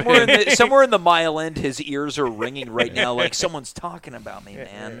 Yeah, somewhere in the mile end, his ears are ringing right now, like someone's talking about me, Yeah,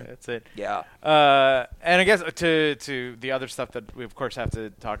 man. that's it. Yeah. And I guess to the other stuff that we of course have to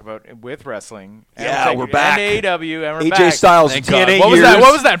talk about with wrestling. Yeah, we're back. And AEW, and we're AJ back. Styles, Thank TNA God. What was years. that?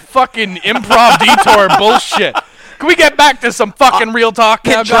 What was that fucking improv detour bullshit? Can we get back to some fucking real talk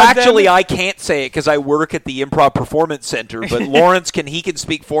now? Contractually, goddammit? I can't say it because I work at the Improv Performance Center, but Lawrence can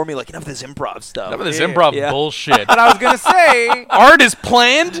speak for me. Like, enough of this improv stuff. Enough of this Yeah. improv Yeah. bullshit. But I was gonna say, Art is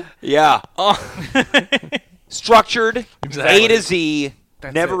planned. Yeah. Structured, Exactly. A to Z,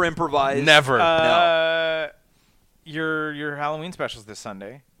 That's never it. improvised. Never. your Halloween specials this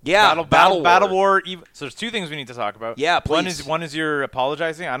Sunday. Yeah, Battle War. So there's 2 things we need to talk about. Yeah, One please. is your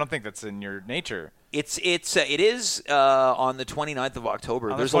apologizing. I don't think that's in your nature. It is on the 29th of October.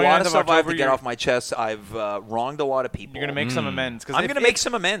 On the There's a lot 29th of of stuff I have to October, get you're- off my chest. I've wronged a lot of people. You're gonna make some amends. I'm going to make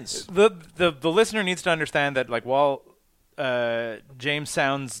some amends. The listener needs to understand that like while James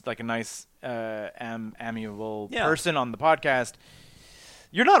sounds like a nice amiable person on the podcast,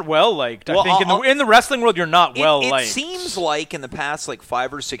 you're not well liked. Well, I think in the wrestling world, you're not well liked. It seems like in the past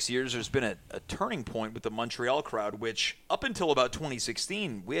 5 or 6 years, there's been a turning point with the Montreal crowd, which up until about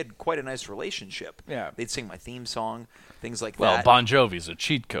 2016, we had quite a nice relationship. Yeah. They'd sing my theme song, things like Well, that. Bon Jovi's a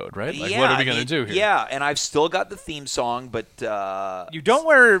cheat code, right? Like, what are we going to do here? Yeah, and I've still got the theme song, but You don't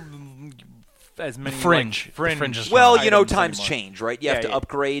wear as many Fringe. like, fringe. Fringe is well, items times anymore. change, right? You have Yeah, to yeah.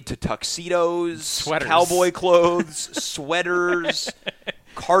 upgrade to tuxedos, Sweaters. cowboy clothes, sweaters,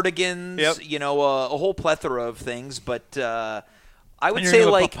 cardigans, Yep. a whole plethora of things. But I would And you're say,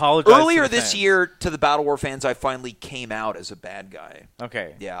 gonna apologize to earlier the this fans. year to the Battle War fans, I finally came out as a bad guy.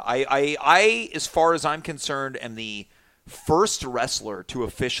 Okay. Yeah, I, as far as I'm concerned, am the first wrestler to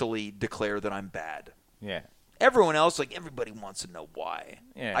officially declare that I'm bad. Yeah. Everyone else, everybody wants to know why.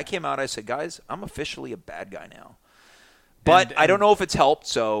 Yeah. I came out, I said, guys, I'm officially a bad guy now. But I don't know if it's helped,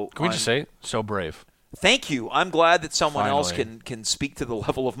 so... Can we just say, so brave. Thank you. I'm glad that someone else Finally. can speak to the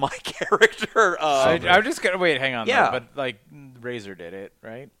level of my character. I'm just gonna wait. Hang on. Yeah. Though, but Razor did it,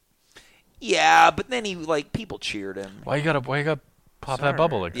 right? Yeah, but then he, people cheered him. Why you gotta pop Sorry. that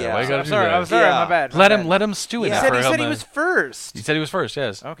bubble like that? Yeah. Why you gotta I'm do sorry. that? I'm sorry. Yeah. My bad. Let him stew in Yeah. it He for said a he was first. He said he was first.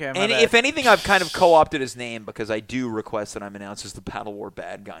 Yes. Okay. My And bad. if anything, I've kind of co-opted his name because I do request that I'm announced as the Battle War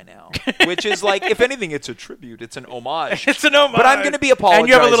bad guy now. Which is if anything, it's a tribute. It's an homage. it's an homage. But I'm going to be apologizing. And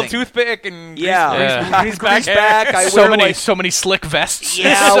you have a little toothpick and Yeah. grease Grease back. back. I So wear, many slick vests.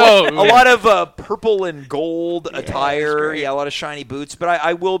 Yeah, So- a lot of purple and gold that's attire. great. Yeah, a lot of shiny boots. But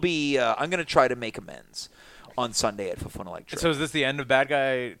I will be. I'm going to try to make amends on Sunday at Fafun Electric. So is this the end of Bad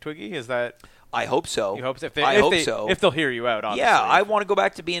Guy Twiggy? Is that I hope so. you hope so? I hope so. If they'll hear you out, obviously. Yeah, I want to go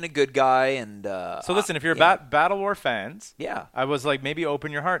back to being a good guy. And So listen, if you're yeah. Battle War fans, Yeah. I was maybe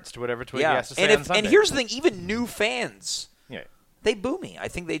open your hearts to whatever Twiggy Yeah, has to say and on Sunday. and here's the thing: even new fans, yeah. they boo me. I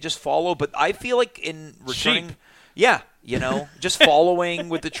think they just follow. But I feel like in returning, Sheep. yeah, just following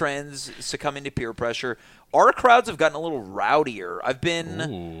with the trends, succumbing to peer pressure. Our crowds have gotten a little rowdier. I've been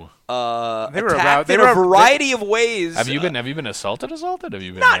Ooh. They were attacked they in were a variety of ways. Have you been assaulted? Have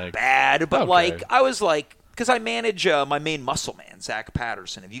you been Not bad, but Okay. I was because I manage my main muscle man, Zach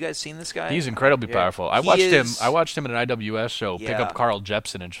Patterson. Have you guys seen this guy? He's incredibly Yeah. powerful. I He watched him. is- I watched him at an IWS show pick Yeah. up Carl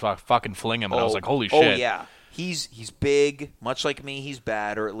Jepsen and just fucking fling him, and I was like, "Holy Oh shit!" yeah, he's big, much like me. He's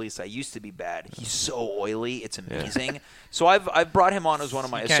bad, or at least I used to be bad. He's so oily, it's amazing. So I've brought him on as one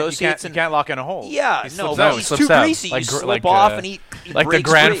of my associates. You can't lock in a hole. Yeah, He no, slips out. he's Slips too out. greasy. Like you gr- slip like, off, uh, and he like the breaks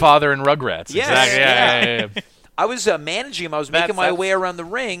grandfather in Rugrats. Yes, exactly. yeah. Yeah. I was managing him. I was making my way around the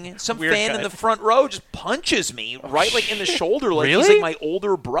ring. Some fan in the front row just punches me right like in the shoulder, like he's like my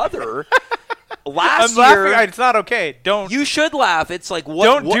older brother. Last year, laughing. It's not okay. Don't. You should laugh. It's like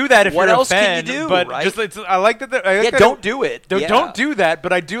don't do that if what you're else a fan. can you do? But right? just I like that. Don't do it. Don't do that.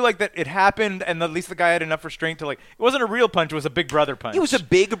 But I do like that it happened, and at least the guy had enough restraint to like. It wasn't a real punch. It was a big brother punch. It was a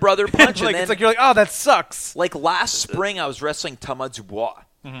big brother punch. like and it's like you're like, oh, that sucks. Like last spring, I was wrestling Thomas Dubois.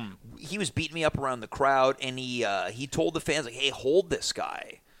 Mm-hmm. He was beating me up around the crowd, and he told the fans like, "Hey, hold this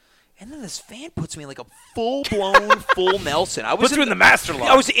guy." And then this fan puts me in like a full-blown full Nelson. I was puts you in the master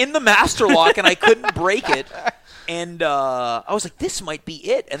lock. I was in the master lock, and I couldn't break it. And I was like, this might be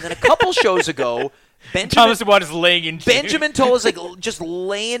it. And then a couple shows ago, Thomas Dubois is laying into Benjamin Toll is like just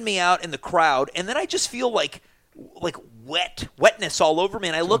laying me out in the crowd, and then I just feel like wetness all over me.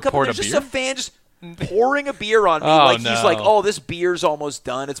 And I look up, and there's just a fan just pouring a beer on me. He's like, oh, this beer's almost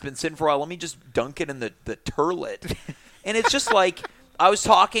done. It's been sitting for a while. Let me just dunk it in the turlet. And it's just like... I was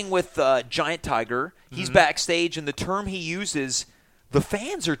talking with Giant Tiger. He's backstage, and the term he uses, the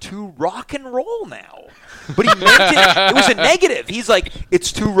fans are too rock and roll now. But he meant it. It was a negative. He's like,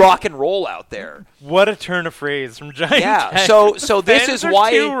 it's too rock and roll out there. What a turn of phrase from Giant Tiger. So this is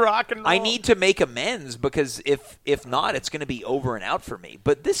why rock and roll. I need to make amends, because if not, it's going to be over and out for me.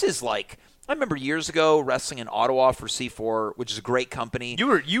 But this is like... I remember years ago wrestling in Ottawa for C4, which is a great company.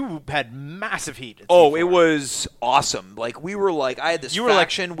 You had massive heat. At C4. C4. It was awesome. Like we were like I had this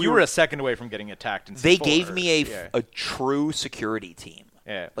faction. You were a second away from getting attacked in C4. They gave me a true security team.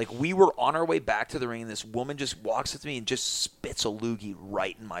 Yeah. Like we were on our way back to the ring, and this woman just walks up to me and just spits a loogie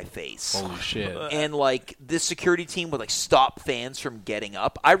right in my face. Holy shit! And like this security team would like stop fans from getting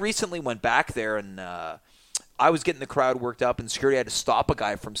up. I recently went back there and. I was getting the crowd worked up, and security had to stop a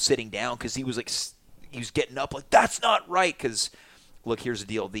guy from sitting down because he was getting up like, that's not right. Because, look, here's the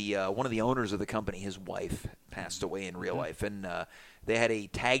deal. One of the owners of the company, his wife, passed away in real life, and they had a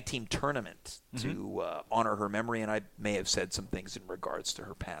tag team tournament to honor her memory, and I may have said some things in regards to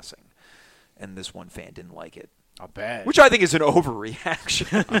her passing, and this one fan didn't like it. Not bad. Which I think is an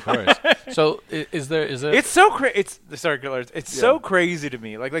overreaction. Of course. So is there? It's so crazy. It's so crazy to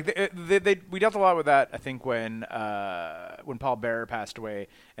me. Like we dealt a lot with that. I think when Paul Bearer passed away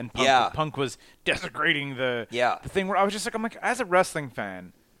and Punk was desecrating the thing. Where I was just like, I'm like, as a wrestling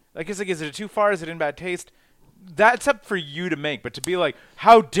fan, like, is it too far? Is it in bad taste? That's up for you to make, but to be like,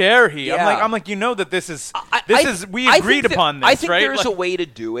 how dare he? Yeah. I'm like, you know that this is we agreed upon this, I think right? there's a way to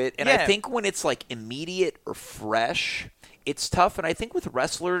do it, and I think when it's like immediate or fresh, it's tough. And I think with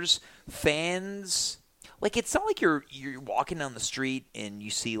wrestlers, fans, like it's not like you're walking down the street and you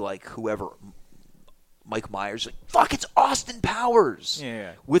see like whoever, Mike Myers, like fuck, it's Austin Powers.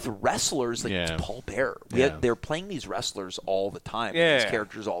 Yeah. With wrestlers, like it's Paul Bearer. They're playing these wrestlers all the time, these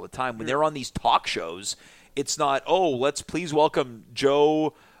characters all the time. When they're on these talk shows. It's not, let's please welcome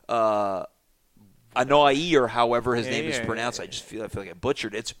Joe Anoa'i, or however his name is pronounced. I feel like I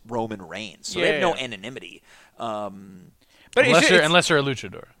butchered it. It's Roman Reigns. So they have no anonymity. But unless you're a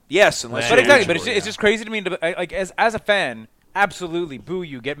luchador. Yes, unless but you're exactly. a luchador, But it's just crazy to me. Like as a fan, absolutely boo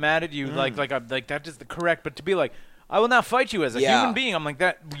you, get mad at you. Like that is the correct. But to be like, I will now fight you as a human being. I'm like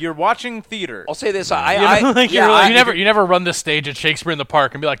that. You're watching theater. I'll say this. You never run this stage at Shakespeare in the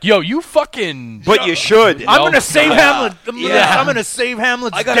Park and be like, yo, you fucking. But you should. I'm going to save Hamlet. I'm going to save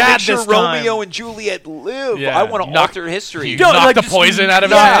Hamlet's dad this time. I got to make sure Romeo and Juliet live. Yeah. I want to alter history. You knock the poison out of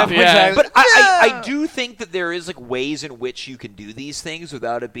his head. Yeah. But I do think that there is like ways in which you can do these things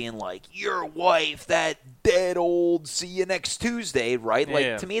without it being like, your wife, that dead old, see you next Tuesday, right?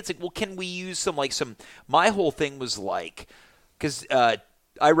 Like, to me, it's like, well, can we use some. My whole thing was like, because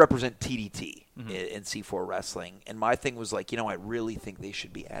I represent TDT in C4 Wrestling, and my thing was like, I really think they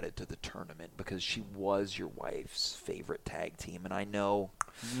should be added to the tournament because she was your wife's favorite tag team, and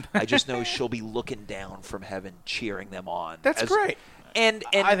I just know she'll be looking down from heaven cheering them on. That's great. And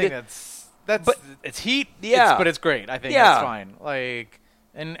I think that's it's heat. But it's great. I think that's fine. Like.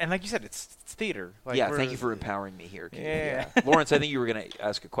 And like you said, it's theater. Like thank you for empowering me here. Lawrence, I think you were going to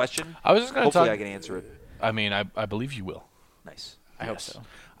ask a question. I was just going to Hopefully I can answer it. I mean, I believe you will. Nice. I hope so.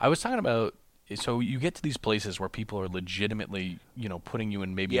 I was talking about, so you get to these places where people are legitimately, putting you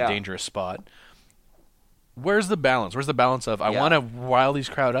in maybe a dangerous spot. Where's the balance? Where's the balance of, I want to rile these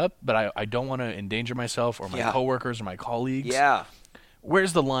crowd up, but I don't want to endanger myself or my coworkers or my colleagues? Yeah.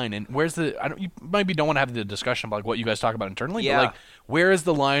 Where's the line, and where's the? You maybe don't want to have the discussion about like what you guys talk about internally, but like, where is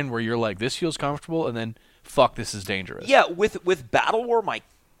the line where you're like, this feels comfortable, and then, fuck, this is dangerous? Yeah, with Battle War,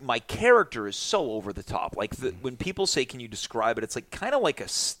 my character is so over the top. Like when people say, "Can you describe it?" It's like kind of like a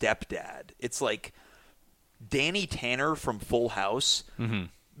stepdad. It's like Danny Tanner from Full House,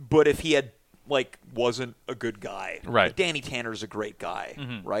 but if he had wasn't a good guy. Right. Like, Danny Tanner's a great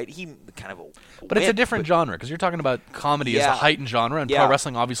guy, right? He kind of a But it's a wimp, different genre because you're talking about comedy as a Yeah. heightened genre, and Yeah. pro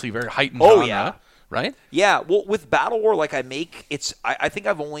wrestling obviously very heightened Oh, genre, yeah. right? Yeah, well, with Battle War, I think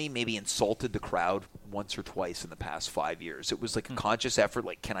I've only maybe insulted the crowd once or twice in the past 5 years. It was like a conscious effort,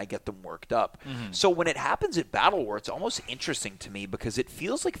 like, can I get them worked up? So when it happens at Battle War, it's almost interesting to me because it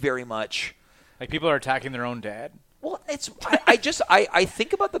feels like very much... Like people are attacking their own dad. Well, I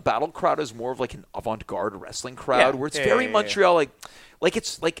think about the Battle crowd as more of like an avant-garde wrestling crowd where it's very Montreal, like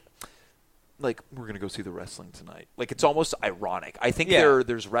it's like we're going to go see the wrestling tonight. Like, it's almost ironic. I think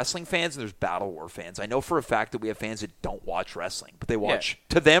there's wrestling fans and there's Battle War fans. I know for a fact that we have fans that don't watch wrestling, but they watch.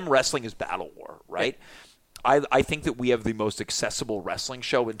 To them, wrestling is Battle War, right? I think that we have the most accessible wrestling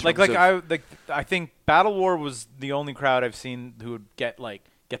show in terms of... I think Battle War was the only crowd I've seen who would get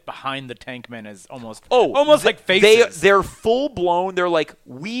behind the Tankmen as almost like faces. They're full blown. They're like,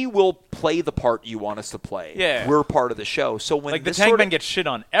 we will play the part you want us to play. Yeah, we're part of the show. So when like the this Tankmen get shit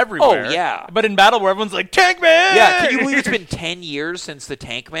on everywhere. Oh yeah, but in Battle War, everyone's like Tankman. Yeah, can you believe it's been 10 years since the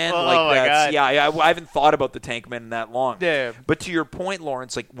Tankman? Oh my God. Yeah, I haven't thought about the Tankman in that long. Yeah, but to your point,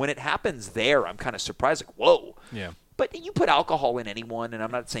 Lawrence, like when it happens there, I'm kind of surprised. Like, whoa. Yeah. But you put alcohol in anyone, and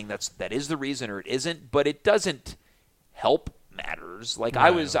I'm not saying that is the reason or it isn't, but it doesn't help matters. Like I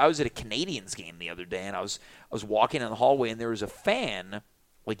was at a Canadians game the other day, and I was walking in the hallway, and there was a fan,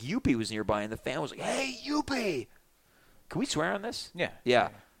 like Youpie was nearby, and the fan was like, "Hey, Youpie, can we swear on this?" Yeah.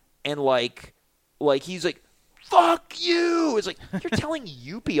 And like he's like, "Fuck you!" It's like you're telling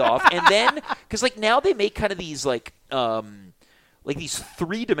Youpie off, and then because like now they make kind of these like these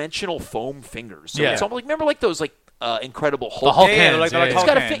 3-dimensional foam fingers. So it's almost like, remember like those like Incredible Hulk. The Hulk hands. He's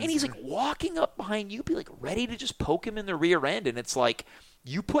got a and he's like walking up behind Youpie, like ready to just poke him in the rear end. And it's like,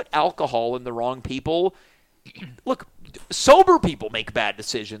 you put alcohol in the wrong people. Look, sober people make bad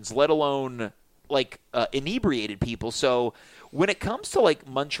decisions, let alone like inebriated people. So when it comes to like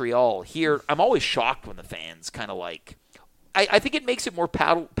Montreal here, I'm always shocked when the fans kind of like. I think it makes it more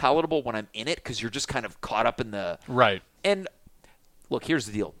palatable when I'm in it because you're just kind of caught up in the right. And look, here's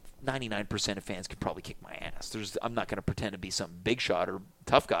the deal. 99% of fans could probably kick my ass. I'm not going to pretend to be some big shot or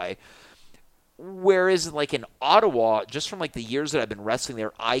tough guy. Whereas, like in Ottawa, just from like the years that I've been wrestling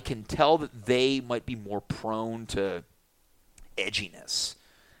there, I can tell that they might be more prone to edginess.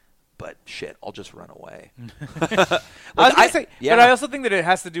 But shit, I'll just run away. I was going to say, but I also think that it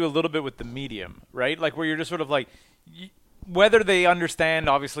has to do a little bit with the medium, right? Like where you're just sort of like. Whether they understand,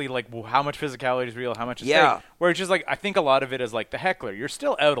 obviously, like how much physicality is real, how much is fake. Where it's just like I think a lot of it is like the heckler. You're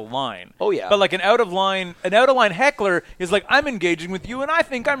still out of line. Oh yeah. But like an out of line heckler is like I'm engaging with you and I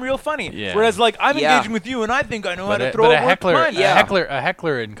think I'm real funny. Yeah. Whereas like I'm engaging with you and I think I know how to throw a heckler. punch. A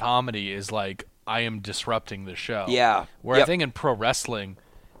heckler in comedy is like I am disrupting the show. Yeah. Where I think in pro wrestling,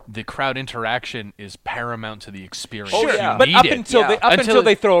 the crowd interaction is paramount to the experience. Oh, yeah. But up until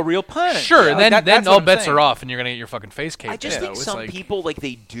they throw a real punch. Sure, and then all bets are off, and you're gonna get your fucking face caved. I just think some people like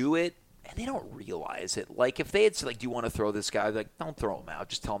they do it and they don't realize it. Like if they had said, like, "Do you want to throw this guy?" They're like, "Don't throw him out.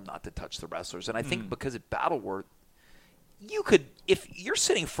 Just tell him not to touch the wrestlers." And I think because at Battle War, you could, if you're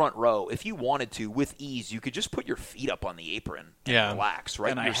sitting front row, if you wanted to, with ease, you could just put your feet up on the apron and relax,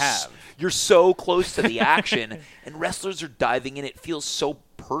 right? And you're so close to the action, and wrestlers are diving in. It feels so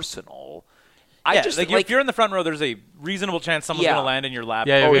personal. If you're in the front row, there's a reasonable chance someone's going to land in your lap.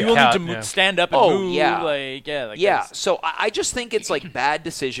 Yeah, you will need to stand up and move. So I just think it's like bad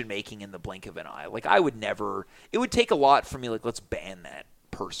decision making in the blink of an eye. Like I would never. It would take a lot for me. Like let's ban that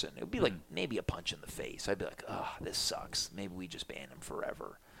person. It would be like maybe a punch in the face. I'd be like, oh, this sucks. Maybe we just ban him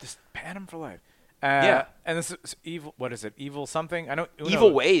forever. Just ban him for life. And this is evil. What is it? Evil something? I know.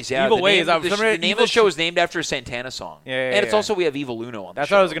 Evil Ways. Yeah. Evil Ways. The name of the show is named after a Santana song. And it's also we have Evil Uno on the show.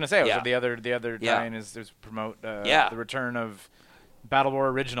 That's what I was going to say. The other guy is promote the return of Battle War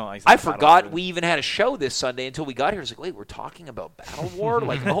Original. I forgot we even had a show this Sunday until we got here. It's like, wait, we're talking about Battle War?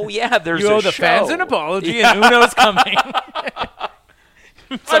 Like, oh yeah, there's you owe the show. fans an apology, and Uno's coming.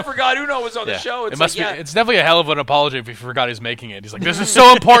 I forgot Uno was on the show. It's It's definitely a hell of an apology if he forgot he's making it. He's like, this is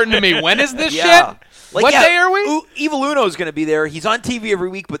so important to me. When is this shit? Like, what day are we? Evil Uno is going to be there. He's on TV every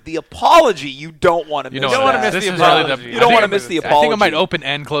week, but the apology, you don't want to miss. You don't want to miss the apology. You don't want to miss the apology. I think I might open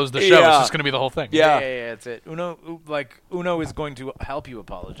and close the show. It's just going to be the whole thing. Yeah, that's it. Uno is going to help you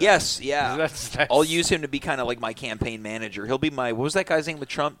apologize. Yes, yeah. I'll use him to be kind of like my campaign manager. He'll be my, what was that guy's name with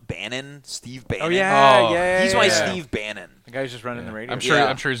Trump? Bannon? Steve Bannon? Oh, yeah. He's my Steve Bannon. The guy's just running the radio. I'm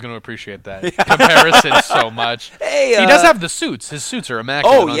sure he's going to appreciate that comparison so much. Hey, he does have the suits. His suits are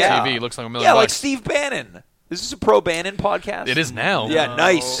immaculate on TV. He looks like a million bucks. Like Steve Bannon. Is this a pro Bannon podcast? It is now. Yeah,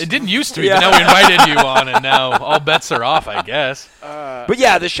 nice. It didn't used to be, but now we invited you on, and now all bets are off, I guess. But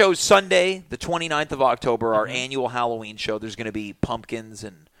yeah, the show's Sunday, the 29th of October, our annual Halloween show. There's going to be pumpkins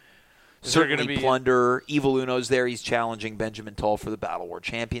and certainly plunder. Evil Uno's there. He's challenging Benjamin Tull for the Battle War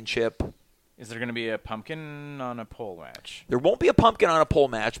Championship. Is there going to be a pumpkin on a pole match? There won't be a pumpkin on a pole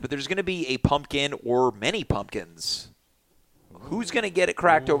match, but there's going to be a pumpkin or many pumpkins. Who's going to get it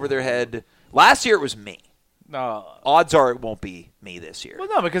cracked over their head? Last year it was me. No. Odds are it won't be me this year. Well,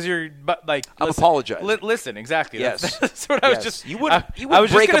 no, because I'm apologizing. Listen, exactly. Yes. That's what I was just. You would I was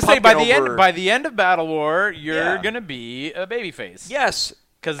just break going a to say by pumpkin the end of Battle War, you're Yeah. going to be a babyface. Yes,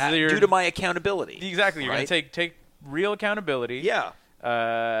 because due to my accountability. Exactly, you're right? going to take real accountability. Yeah.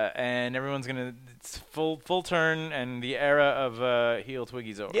 And everyone's gonna it's full turn, and the era of heel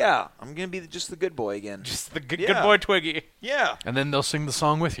Twiggy's over. Yeah, I'm gonna be just the good boy again. Just the good boy Twiggy. Yeah. And then they'll sing the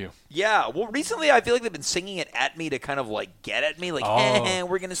song with you. Yeah. Well, recently I feel like they've been singing it at me to kind of like get at me, like,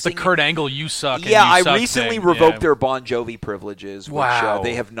 we're gonna It's sing. the Kurt Angle, you suck. Yeah, and you I suck recently thing. revoked their Bon Jovi privileges. Which, Wow.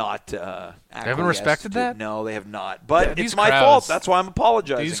 they have not. They haven't respected that? No, they have not. But Yeah, it's these my crowds- fault. That's why I'm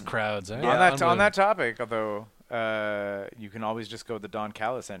apologizing. These crowds. Eh? On that topic, although you can always just go with the Don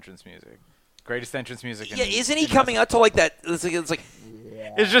Callis entrance music. Greatest entrance music. Yeah, isn't he coming out to like that? It's like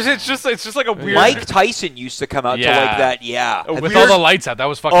It's just like a weird. Mike Tyson used to come out to like that. Yeah, with all the lights out. That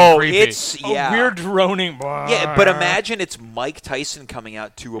was fucking creepy. It's weird droning. Yeah, but imagine it's Mike Tyson coming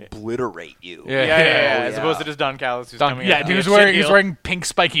out to obliterate you. Yeah. As opposed to just Don Callis who's coming out. He was wearing pink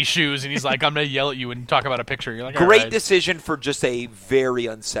spiky shoes, and he's like, "I'm gonna yell at you and talk about a picture." You're like, great decision for just a very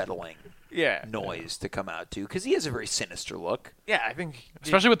unsettling noise to come out to, because he has a very sinister look. Yeah, I think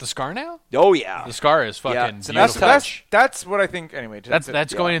especially with the scar now. Oh yeah, the scar is fucking. it's a nice touch. That's what I think. Anyway,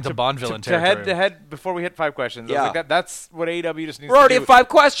 that's going into Bond villain territory. To head before we hit 5 questions. I was like, that's what AEW just needs. We're already to do. at 5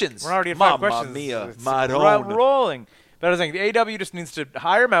 questions. We're already at 5 questions. Mamma mia, It's Madonna. rolling. But I was saying, the AEW just needs to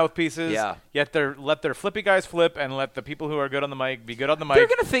hire mouthpieces. Yeah. Yet let their flippy guys flip, and let the people who are good on the mic be good on the mic. They're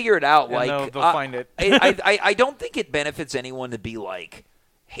gonna figure it out. And Like they'll find it. I don't think it benefits anyone to be like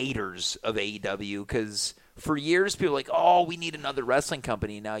haters of AEW, because for years people were like, oh, we need another wrestling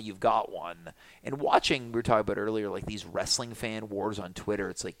company. Now you've got one. And watching, we were talking about earlier, like these wrestling fan wars on Twitter.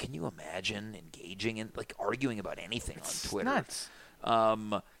 It's like, can you imagine engaging in like arguing about anything on Twitter? Nuts.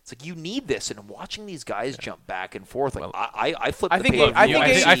 It's like you need this, and watching these guys jump back and forth. Like I flip. I think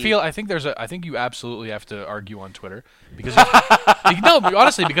I think you absolutely have to argue on Twitter because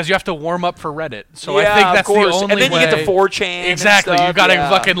honestly, because you have to warm up for Reddit. So I think that's the only and then way. you get to 4chan. Exactly, and you got to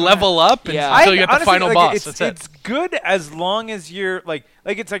fucking level up until you get the final boss. It's good as long as you're like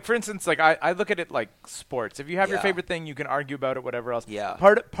it's like, for instance, like I look at it like sports. If you have your favorite thing, you can argue about it, whatever else. Yeah.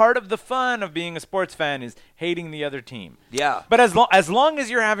 Part of the fun of being a sports fan is hating the other team. Yeah. But as long as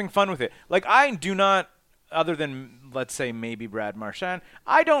you're having fun with it, like I do not, other than let's say maybe Brad Marchand,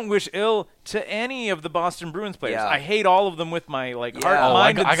 I don't wish ill to any of the Boston Bruins players. Yeah. I hate all of them with my heart,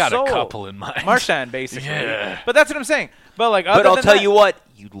 mind, and I got soul. a couple in mind. Marchand, basically. Yeah. But that's what I'm saying. But like, But I'll tell you what,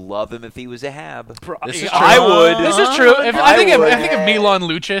 you'd love him if he was a Hab. This is I true. would. This is true. I think if would. Milan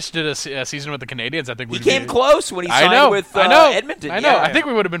Lucic did a season with the Canadians, I think He we'd came close when he signed with Edmonton. I know. Yeah. I think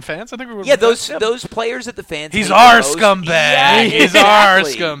we would have been fans. I think we would. Yeah, those players at the fans. He's hate our the most. scumbag. Yeah, He's our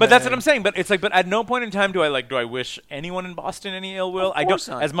exactly. scumbag. But that's what I'm saying. But it's like, but at no point in time do I wish anyone in Boston any ill will. I don't.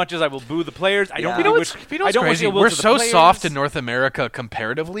 not. As much as I will boo the players, I don't Yeah. really wish. I don't wish crazy. ill will We're to the so players. soft in North America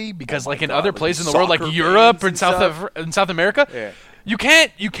comparatively because, like in God, other like places in the world, like soccer Europe fans and and South America, Yeah. you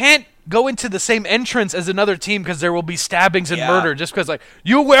can't go into the same entrance as another team because there will be stabbings and Yeah. murder just because like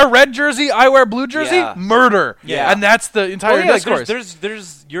you wear red jersey, I wear blue jersey, Yeah. murder. Yeah. And that's the entire Well, yeah, like discourse.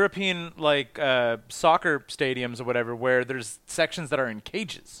 there's European like soccer stadiums or whatever where there's sections that are in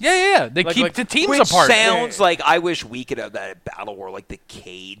cages. yeah. They Like- keep like- the teams Which apart. sounds like I wish we could have that at Battle War, like the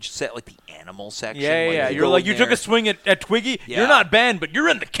cage set, like the animal section. Yeah. Like You're like, you there. took a swing at Twiggy. Yeah. You're not banned, but you're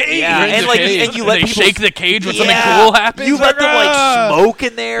in the cage. Yeah, You're in and the like cage. and you let they people shake the cage when Yeah. something cool happens. You let them like "Ah." smoke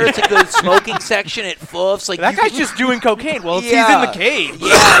in there. It's like the smoking section at Foofs. Like That you guy's could- just doing cocaine. Well, he's Yeah. in the cage.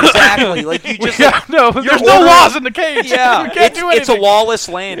 Yeah, exactly. Like you just Yeah, no, there's no ordering- laws in the cage. Yeah, you can't do it's a anything. lawless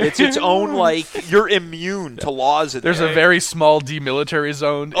land. It's its own like you're immune to laws. In There's there. a very small demilitary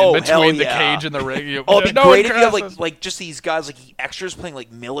zone Oh, in hell between the yeah. cage and the ring. Oh, it'd be No great if you have crosses. like just these guys like extras playing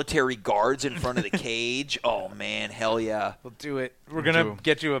like military guards in front of the cage. Oh man, hell yeah! We'll do it. We're gonna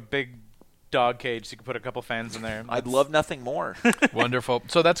get you a big dog cage so you can put a couple fans in there. I'd love nothing more. Wonderful.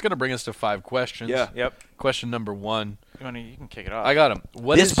 So that's going to bring us to 5 questions. Yeah. Yep. Question number 1. You can kick it off. I got him.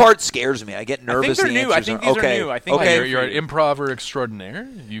 This part scares me. I get nervous. they're the new. I answers think are- these are new. I think okay. You're an improver extraordinaire.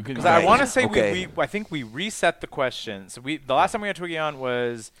 You can. Because I want to say Okay. I think we reset the questions. The last time we had Twiggy on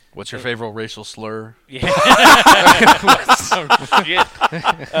was What's your favorite racial slur? the last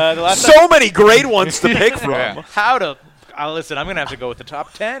time, So many great ones to pick from. how to. Listen, I'm gonna have to go with the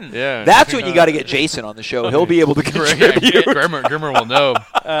top 10. Yeah. That's when you got to get Jason on the show. He'll be able to contribute. Grimmer will know.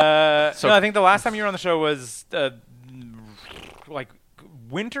 So I think the last time you were on the show was like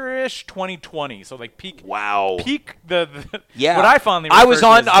winterish 2020. So like peak. Wow. Peak Yeah. What I fondly I was refer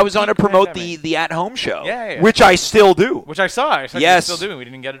to on. as I was on to peak promote pandemic. the at home show. Yeah. Which I still do. Which I saw. I saw Yes. you're still doing. We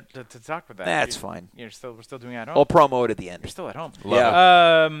didn't get it to talk about that. That's fine. We're still doing it at home. I'll promo it at the You're end. still at home.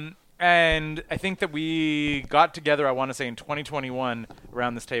 Yeah. And I think that we got together. I want to say in 2021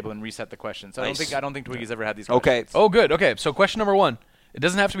 around this table and reset the questions. So Nice. I don't think Twiggy's ever had these. Okay. questions. Oh, good. Okay. So question number 1. It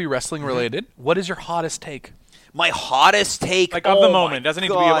doesn't have to be wrestling related. What is your hottest take? My hottest take. Like of oh the my moment. Doesn't need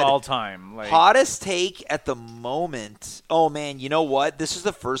to be God. of all time. Like Hottest take at the moment. Oh man, you know what? This is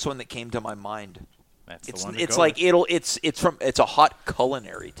the first one that came to my mind. that's the It's one. to it's go like with. it's a hot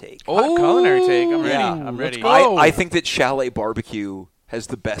culinary take. Hot culinary take. I'm ready. Yeah. I'm ready. go. I think that Chalet Barbecue has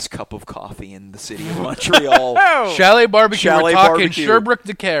the best cup of coffee in the city of Montreal. Oh. Chalet Barbecue. Chalet We're talking Barbecue. Sherbrooke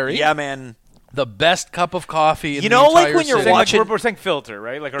to Cary. Yeah, man. The best cup of coffee in You the know, like entire when you're city. watching- we're saying filter,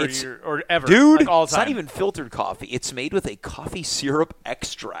 right? Like It's- or ever, Dude, like all it's time. not even filtered coffee. It's made with a coffee syrup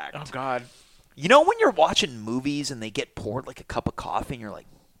extract. Oh God. You know when you're watching movies and they get poured like a cup of coffee and you're like,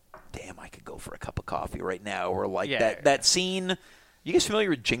 damn, I could go for a cup of coffee right now. Or like Yeah. that scene. You guys familiar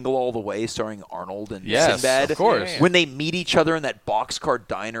with Jingle All the Way starring Arnold and Yes, Sinbad? of course. When they meet each other in that boxcar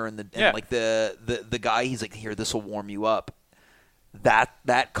diner and Yeah. like the guy, he's like, here, this will warm you up.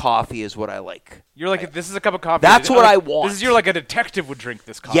 That coffee is what I like. You're like, if this is a cup of coffee. That's what I want. This is you're like a detective would drink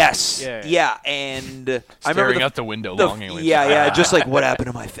this coffee. Yes. Yeah. And I Staring remember out the window longingly. Yeah, just like what happened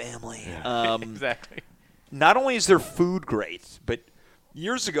to my family. Exactly. Not only is their food great, but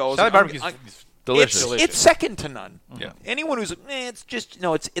years ago, I was Chalet like, barbecue's Delicious. It's second to none. Yeah. Anyone who's it's just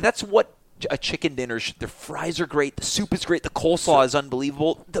that's what a chicken dinner should. The fries are great. The soup is great. The coleslaw is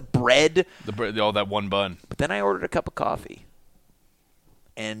unbelievable. The bread. That one bun. But then I ordered a cup of coffee,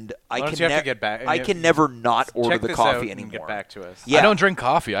 and Why don't you have to get back? I can never not order Check the this coffee out and anymore. get back to us. Yeah. I don't drink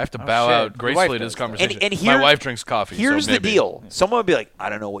coffee. I have to bow shit. out Your gracefully wife to this does. conversation. And my here- wife drinks coffee. Here's so the maybe. deal. Someone would be like, I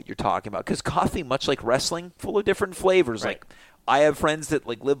don't know what you're talking about. Because coffee, much like wrestling, full of different flavors. Right. Like, I have friends that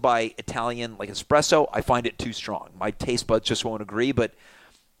like live by Italian, like espresso. I find it too strong. My taste buds just won't agree. But,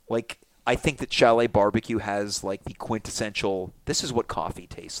 like, I think that Chalet Barbecue has, like, the quintessential, this is what coffee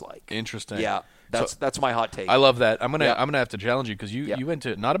tastes like. Interesting. Yeah. That's my hot take. I love that. I'm gonna Yeah. have to challenge you because you went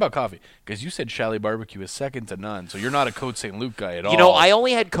to not about coffee because you said Chalet Barbecue is second to none. So you're not a Côte St. Luc guy at all. You know, I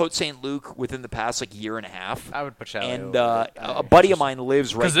only had Côte St. Luc within the past, like, year and a half. I would put Chalet And over it. a buddy of mine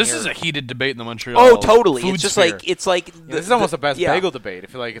lives right because this near- is a heated debate in the Montreal. Oh, totally. food It's just sphere. like, it's like... Yeah, this is almost the best yeah. bagel debate. I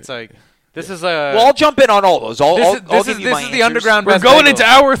feel like it's like this is a. Well, I'll jump in on all those. I'll give you my the answers. underground. We're best going bagel. into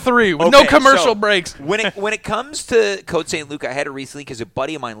hour 3 with no Okay, commercial so breaks. when it comes to Côte St. Luc, I had it recently because a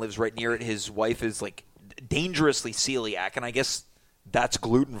buddy of mine lives right near it. His wife is like dangerously celiac, and I guess that's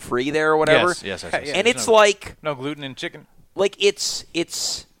gluten free there or whatever. Yes. Yeah, And there's it's no- like no gluten in chicken.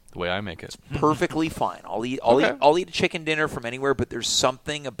 it's The way I make it. perfectly fine. I'll eat a chicken dinner from anywhere, but there's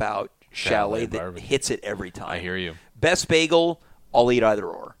something about Chalet that barbecue. hits it every time. I hear you. Best bagel, I'll eat either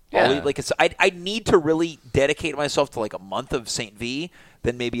or. I'll eat, like I need to really dedicate myself to like a month of St. V,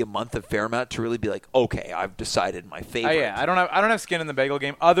 then maybe a month of Fairmount to really be like, okay, I've decided my favorite. Yeah, I don't have skin in the bagel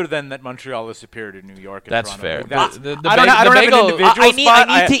game other than that Montreal is superior to New York. And That's Toronto. fair. Like, that's- The I don't have an bagel- individual I need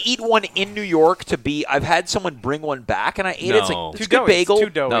spot. to eat one in New York to be. I've had someone bring one back, and I ate it. It's No. like Too it's a good doughy. bagel, It's too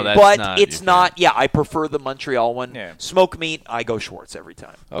doughy. No, that's but not- it's you not. Yeah, I prefer the Montreal one. Yeah. Smoke meat, I go Schwartz every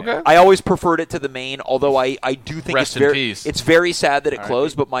time. Okay. I always preferred it to the main, although I do think Rest it's in very peace. it's very sad that it R.I.P.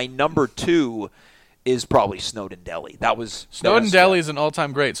 closed. But my number 2 is probably Snowden Deli. That was Snowden that was- Deli is an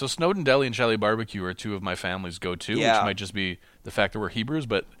all-time great. So Snowden Deli and Chalet Barbecue are two of my family's go-to, Yeah. which might just be the fact that we're Hebrews,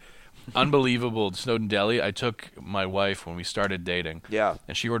 but unbelievable Snowden Deli. I took my wife when we started dating, Yeah.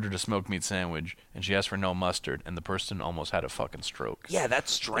 and she ordered a smoked meat sandwich, and she asked for no mustard, and the person almost had a fucking stroke. Yeah,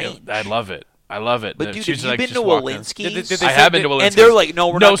 that's strange. I love it. I love it. But dude, She's have you been just to walked in. Walensky's? Did they I say have been to Walensky's. And they're like, no,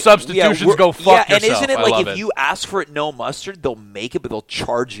 we're no not. substitutions. we're- Go fuck yeah, and yourself. isn't it I like love if you ask for it no mustard, they'll make it, but they'll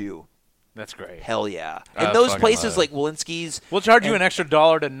charge you. That's great. Hell yeah! I And those fucking places love like Walensky's, We'll charge you and- an extra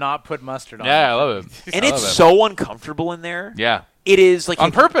 $1 to not put mustard on. Yeah, it. I love it. and I it's love it. so uncomfortable in there. Yeah. It is like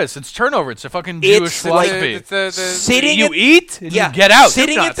on purpose. It's turnover. It's a fucking Jewish It's like- philosophy. It's the sitting you at- eat and yeah, you get out.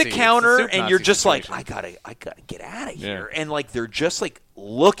 sitting Soup at the Nazi. It's a counter, soup and you're Nazi just like, situation. I gotta get out of here, Yeah. and like they're just like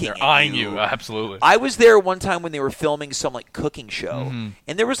looking. They're at eyeing you. Absolutely. I was there one time when they were filming some like cooking show, Mm-hmm.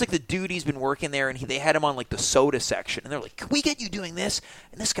 and there was like the dude he's been working there, and they had him on like the soda section, and they're like, "Can we get you doing this?"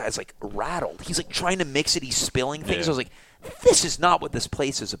 And this guy's like rattled. He's like trying to mix it. He's spilling things. Yeah. I was like, "This is not what this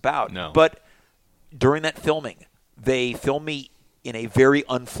place is about." No. But during that filming, they filmed me in a very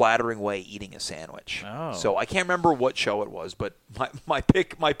unflattering way eating a sandwich. Oh. So I can't remember what show it was, but my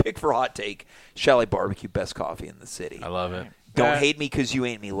pick for hot take: Chalet Barbecue, best coffee in the city. I love it. Don't hate me because you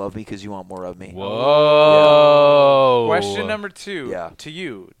ain't me. Love me because you want more of me. Whoa. Question number 2 Yeah. to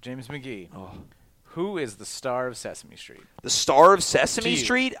you, James McGee. Oh. Who is the star of Sesame Street? The star of Sesame To you.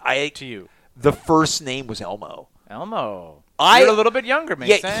 Street. To you, The first name was Elmo. Elmo. I- You're a little bit younger, makes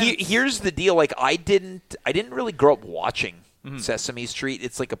Yeah, sense. here's the deal. Like I didn't really grow up watching Mm-hmm. Sesame Street.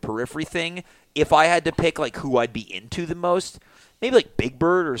 It's like a periphery thing. If I had to pick like who I'd be into the most, maybe like Big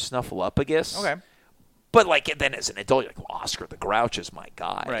Bird or Snuffleupagus. Okay. But like then as an adult, you're like, well, Oscar the Grouch is my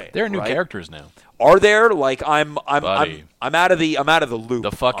guy. Right. There are new right? characters now. Are there? Like I'm Buddy. out of the loop.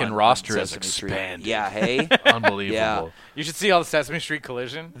 The fucking on roster has Sesame Street. expanded. Yeah. Hey. Unbelievable. Yeah. You should see all the Sesame Street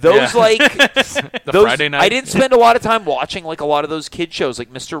collision. Those Yeah. like The those, Friday night. I didn't spend a lot of time watching like a lot of those kid shows like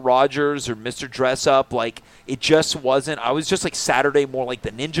Mr. Rogers or Mr. Dress Up. Like it just wasn't. I was just like Saturday more like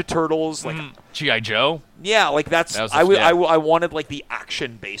the Ninja Turtles. Like G.I. Joe. yeah, like that's That was I, the- yeah. I wanted like the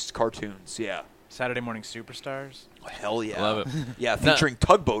action based cartoons. Yeah. Saturday Morning Superstars. Hell yeah. Love it. Yeah, featuring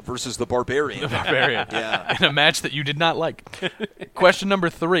Tugboat versus the Barbarian. Barbarian. Yeah. In a match that you did not like. Question number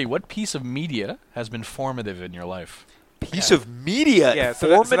 3. What piece of media has been formative in your life? Piece of media. Yeah, so,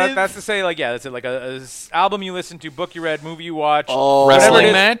 formative. that's to say, like, yeah, that's it, like a album you listen to, book you read, movie you watch, Oh, whatever Wrestling it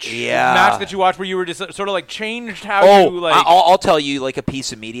is, match? Yeah. match that you watch where you were just sort of like changed how Oh, you like. I'll tell you like a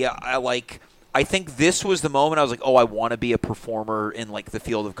piece of media. I think this was the moment I was like, oh, I want to be a performer in like the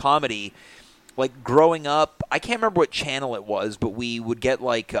field of comedy. Like growing up, I can't remember what channel it was, but we would get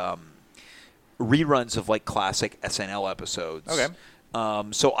like reruns of like classic SNL episodes. Okay.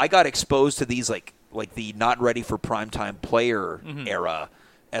 So I got exposed to these like the not ready for primetime player era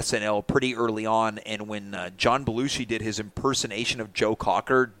SNL pretty early on, and when John Belushi did his impersonation of Joe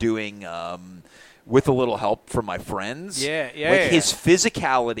Cocker doing With a Little Help from My Friends. His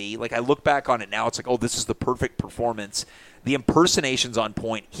physicality, like I look back on it now, it's like, oh, this is the perfect performance. The impersonation's on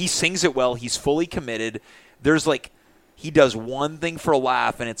point. He sings it well. He's fully committed. There's like, he does one thing for a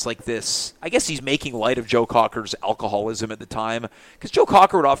laugh, and it's like this. I guess he's making light of Joe Cocker's alcoholism at the time, because Joe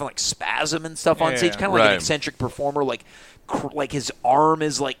Cocker would often like spasm and stuff on stage, kind of like an Right. eccentric performer. Like his arm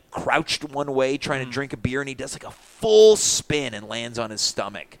is like crouched one way trying to drink a beer, and he does like a full spin and lands on his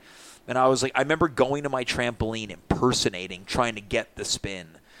stomach. And I was like, I remember going to my trampoline, impersonating, trying to get the spin.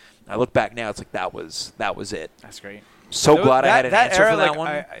 I look back now, it's like that was it. That's great. So glad I had an answer era, for that like,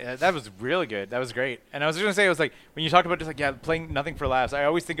 one. that was really good. That was great. And I was just gonna say, it was like when you talked about just like playing nothing for laughs. I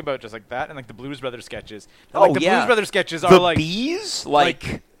always think about just like that and like the Blues Brothers sketches. And, like, the Blues Brothers sketches are the like bees,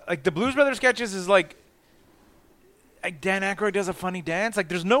 like the Blues Brothers sketches is like Dan Aykroyd does a funny dance. Like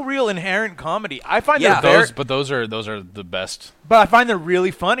there's no real inherent comedy. I find Yeah. they're Those are the best. but I find they're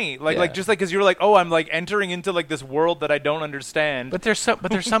really funny. Like Yeah. just like because you're like, oh, I'm like entering into like this world that I don't understand. But there's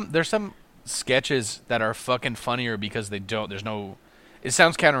some sketches that are fucking funnier because they don't. There's no. It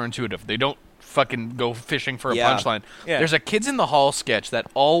sounds counterintuitive. They don't fucking go fishing for a Yeah. punchline. Yeah. There's a Kids in the Hall sketch that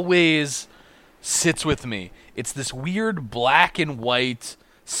always sits with me. It's this weird black and white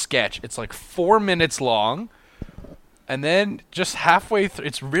sketch. It's like 4 minutes long. And then just halfway through,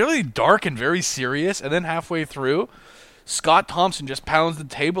 it's really dark and very serious. And then halfway through, Scott Thompson just pounds the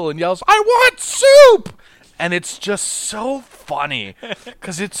table and yells, "I want soup!" And it's just so funny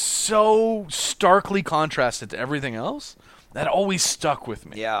because it's so starkly contrasted to everything else that always stuck with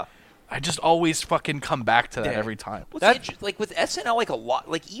me. Yeah. I just always fucking come back to that Yeah. every time. Like with SNL, like a lot,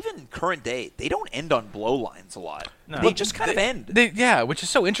 like even current day, they don't end on blow lines a lot. No. They just kind of end. Yeah, which is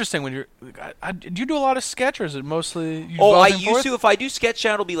so interesting when you're. Do you do a lot of sketch, or is it mostly? You Oh, go I back and used forth? to. If I do sketch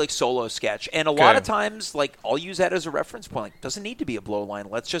now, it'll be like solo sketch, and a lot Okay. of times, like I'll use that as a reference point. Like, doesn't need to be a blow line.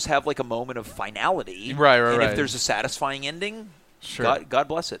 Let's just have like a moment of finality. Right, And right. if there's a satisfying ending, Sure. God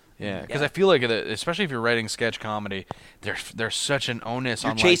bless it. Yeah, because I feel like, especially if you're writing sketch comedy, there's such an onus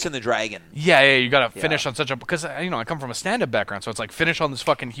You're on chasing the dragon. Yeah, you got to Yeah. finish on such a because I come from a stand-up background, so it's like finish on this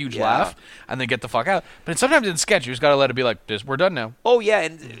fucking huge Yeah. laugh and then get the fuck out. But sometimes in sketch, you just got to let it be like this. We're done now. Oh yeah,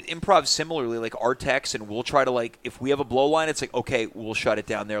 and improv similarly, like our techs, and we'll try to like if we have a blow line, it's like okay, we'll shut it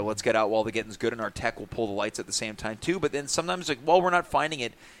down there. Let's get out while the getting's good, and our tech will pull the lights at the same time too. But then sometimes like, well, we're not finding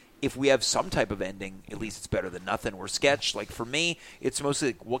it. if we have some type of ending, at least it's better than nothing. Where sketch, like for me, it's mostly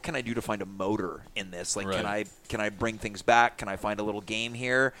like, what can I do to find a motor in this? Like, can I bring things back? Can I find a little game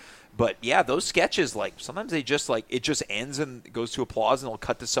here? But yeah, those sketches, like sometimes they just like it just ends and it goes to applause, and they'll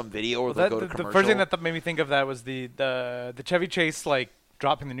cut to some video or they'll go to commercial. The first thing that made me think of that was the Chevy Chase like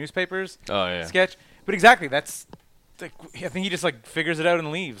dropping the newspapers sketch. But exactly, that's. Like, I think he just like figures it out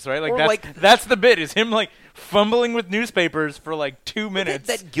and leaves, right? Like that's the bit is him like fumbling with newspapers for like 2 minutes.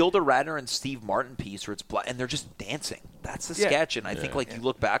 That Gilda Radner and Steve Martin piece where it's and they're just dancing. That's the sketch, and I think like you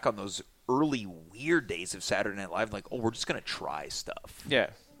look back on those early weird days of Saturday Night Live, like we're just gonna try stuff.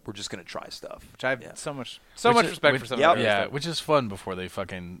 Yeah, we're just gonna try stuff. Which I have so much respect for some of that stuff. Which is fun before they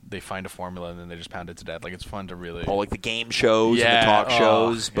find a formula and then they just pound it to death. Like it's fun to really like the game shows and the talk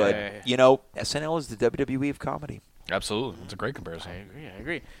shows, but you know, SNL is the WWE of comedy. Absolutely. It's a great comparison. I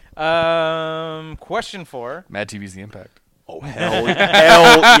agree. Question 4. Mad TV's The Impact. Oh, hell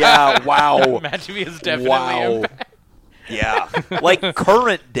yeah. Wow. Mad TV is definitely Impact. Yeah. Like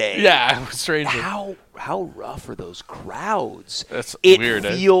current day. Yeah. Strange. How rough are those crowds? That's it weird.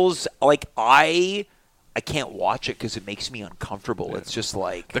 It feels like I can't watch it because it makes me uncomfortable. It's just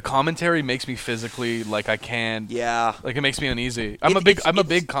like the commentary makes me physically like I can't. Yeah, like it makes me uneasy. I'm a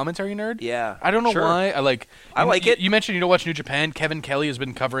big commentary nerd. Yeah, I don't know why. I like it. You mentioned you don't watch New Japan. Kevin Kelly has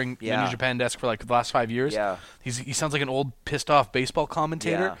been covering the New Japan desk for like the last 5 years. Yeah, he sounds like an old pissed off baseball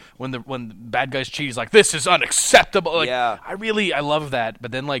commentator. When the bad guys cheat, he's like, "This is unacceptable." Like, I love that.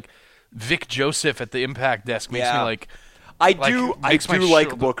 But then like Vic Joseph at the Impact desk makes me like. I do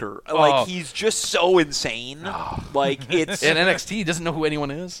like Booker. Like he's just so insane. Like it's in NXT, he doesn't know who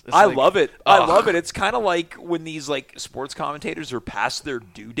anyone is. I love it. I love it. It's kind of like when these like sports commentators are past their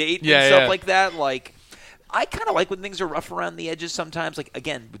due date and stuff like that. Like I kind of like when things are rough around the edges sometimes. Like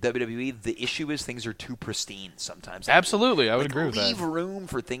again, with WWE, the issue is things are too pristine sometimes. Like, absolutely, I would agree with that. Leave room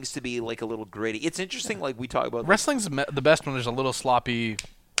for things to be like a little gritty. It's interesting. Like we talk about wrestling's the best when there's a little sloppy.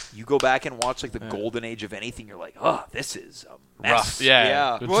 You go back and watch like the golden age of anything, you're like, oh, this is a mess. Rough.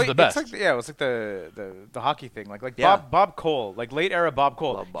 Yeah. Well, it's the best. It's like, it's like the hockey thing. Like Bob Cole, like late era Bob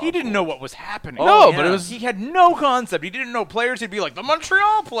Cole. He didn't know what was happening. But he had no concept. He didn't know players. He'd be like the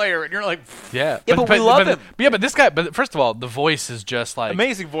Montreal player, and you're like, but we love him. But this guy. But first of all, the voice is just like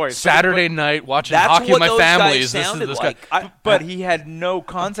amazing voice. Saturday night watching hockey with my family. This like. Guy. But he had no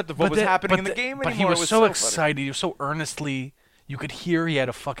concept of what was happening in the game anymore. But he was so excited. He was so earnestly. You could hear he had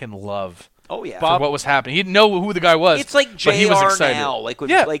a fucking love. Oh yeah, for what was happening. He didn't know who the guy was. It's like JR he was excited. Now,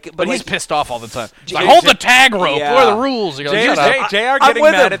 but he's pissed off all the time. He's like, hold the tag rope. What are the rules? He goes, JR getting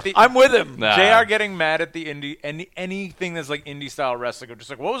mad at the. I'm with him. JR getting mad at the indie anything that's like indie style wrestling. I'm just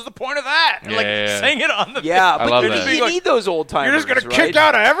like, what was the point of that? And saying it on the. Yeah, but you need those old timers. You're just gonna kick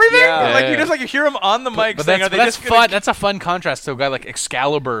out of everything. Like you just like you hear him on the mic. But that's fun. That's a fun contrast to a guy like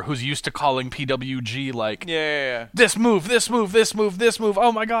Excalibur, who's used to calling PWG like, this move.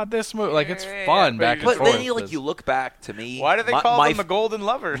 Oh my God, this move. Like it's fun back. But then you look back to me. Why do they call them the Golden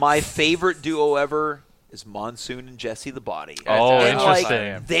Lovers? My favorite duo ever is Monsoon and Jesse the Body. Oh, interesting.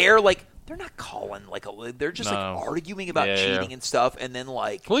 And, they're not calling they're just arguing about cheating and stuff, and then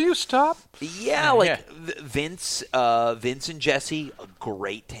will you stop? Yeah, Vince and Jesse, a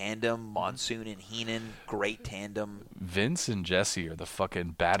great tandem. Monsoon and Heenan, great tandem. Vince and Jesse are the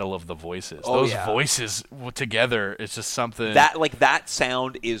fucking battle of the voices. Those voices together, it's just something that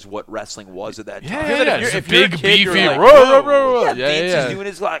sound is what wrestling was at that time. If you're big beefy, Vince is doing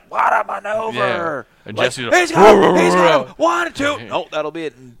his like, what a maneuver. And Jesse's he's got him. 1, 2. No, that'll be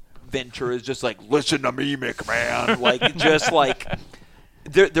it. Ventura is just like, listen to me, McMahon. Like, just like,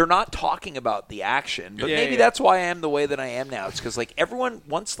 they're not talking about the action, but maybe that's why I am the way that I am now. It's because like everyone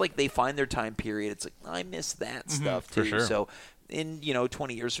once like they find their time period, it's like I miss that stuff too. For sure. So in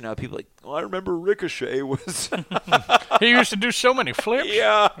 20 years from now, people are like, oh, I remember Ricochet was. He used to do so many flips.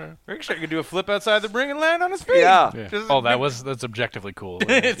 Yeah, Ricochet could do a flip outside the ring and land on his feet. Yeah. That's objectively cool.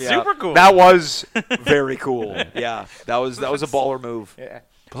 It's super cool. That was very cool. Yeah, that was a baller move. Yeah.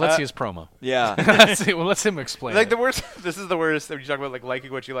 But let's see his promo. Yeah. Let's him explain. Like the worst. This is the worst. When you talk about like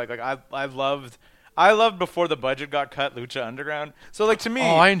liking what you like. Like I loved before the budget got cut, Lucha Underground. So like to me,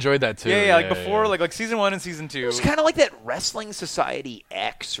 I enjoyed that too. Yeah, like before, like season 1 and season 2. It was kind of like that Wrestling Society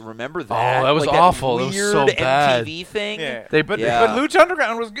X. Remember that? Oh, that was awful. That was so bad. MTV thing. Yeah. But Lucha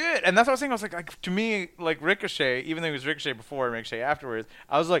Underground was good, and that's what I was saying. I was like to me, like Ricochet, even though he was Ricochet before and Ricochet afterwards,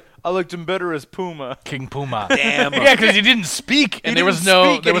 I was like, I liked him better as Puma. King Puma. Damn. Yeah, because he didn't speak, and there was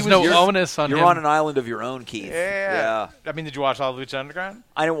no onus on him. You're on an island of your own, Keith. Yeah. I mean, did you watch all of Lucha Underground?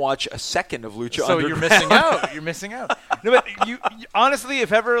 I didn't watch a second of Lucha So you're missing out. You're missing out. No, but you honestly,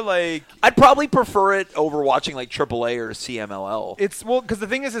 if ever like, I'd probably prefer it over watching like AAA or CMLL. It's because the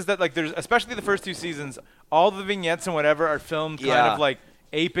thing is that like there's especially the first 2 seasons, all the vignettes and whatever are filmed kind of like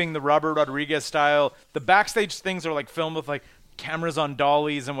aping the Robert Rodriguez style. The backstage things are like filmed with like cameras on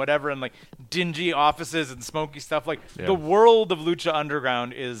dollies and whatever, and like dingy offices and smoky stuff. Like the world of Lucha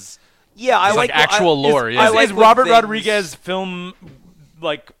Underground is I like actual lore. Is Robert Rodriguez film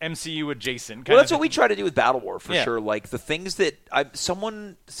like MCU adjacent? Well, that's what we try to do with Battle War for sure. Like the things that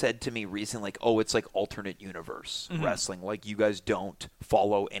someone said to me recently, like, oh, it's like alternate universe wrestling. Like you guys don't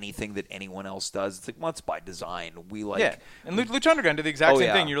follow anything that anyone else does. It's like, well, it's by design. We like and Lucha Underground did the exact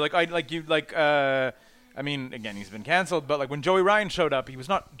same thing. You're like, I mean, again, he's been canceled, but like when Joey Ryan showed up, he was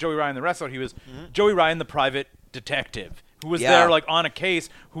not Joey Ryan the wrestler. He was Joey Ryan the private detective who was there like on a case.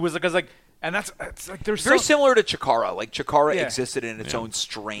 Who was like, and that's like there's very similar to Chikara. Like Chikara existed in its own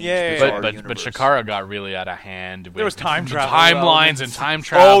strange, bizarre but universe. Chikara got really out of hand. With there was time travel, timelines and time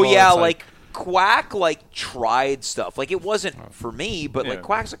travel. Oh yeah, like Quack like tried stuff. Like it wasn't for me, but like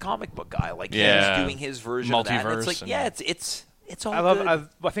Quack's a comic book guy. Like he's doing his version of that. And it's like it's all good.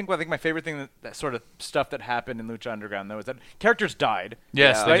 I think my favorite thing that sort of stuff that happened in Lucha Underground though is that characters died.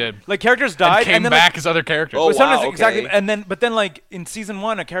 Yes, they did. Like characters died and came then, back like, as other characters. Oh, wow, exactly. And then like in season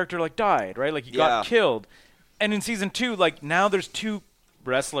 1, a character like died, right? Like he got killed. And in season 2, like now there's 2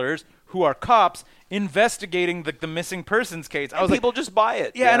 wrestlers who are cops investigating the missing persons case. I was people just buy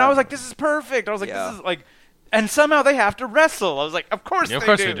it. Yeah, and I was like, this is perfect. I was like, this is like. And somehow they have to wrestle. I was like, of course they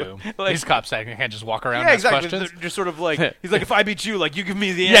do. Like, these cops can't just walk around and and ask exactly. questions. They're just sort of like, he's like, if I beat you, like, you give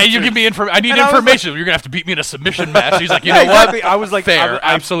me the answer. Yeah, you give me information. I need information. You're going to have to beat me in a submission match. He's like, you know exactly. what? I was like, fair.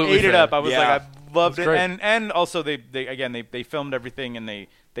 I absolutely ate fair. it up. I was like, I loved it. Great. And also, they filmed everything and they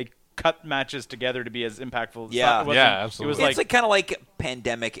cut matches together to be as impactful. Yeah, absolutely. It was like kind of like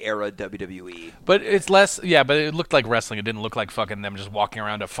pandemic era WWE. But it's less, but it looked like wrestling. It didn't look like fucking them just walking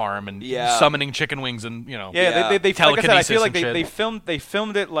around a farm and summoning chicken wings and they telekinesis. Like I said, I feel like they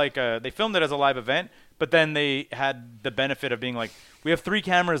filmed it like they filmed it as a live event, but then they had the benefit of being like, we have 3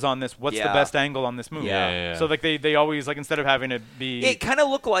 cameras on this. What's the best angle on this move? So like they always like instead of having to be, it kind of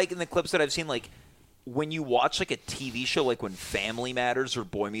looked like in the clips that I've seen like. When you watch like a TV show, like when Family Matters or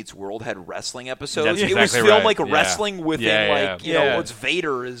Boy Meets World had wrestling episodes, it was filmed like wrestling within you know, it's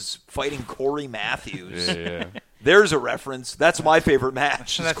Vader is fighting Corey Matthews. There's a reference. That's my favorite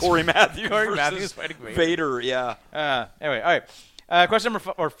match. That's Corey Matthews. Corey Matthews fighting Vader. Anyway, all right. Question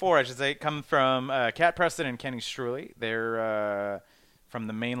number 4, I should say, comes from Kat Preston and Kenny Struley. They're from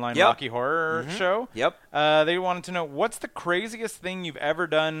the mainline Rocky Horror show. They wanted to know, what's the craziest thing you've ever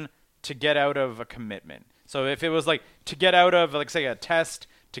done to get out of a commitment? So if it was like to get out of, like, say, a test,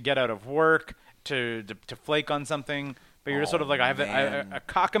 to get out of work, to flake on something, but you're just sort of like, I have a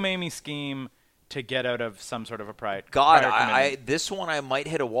cockamamie scheme to get out of some sort of a prior commitment. This one I might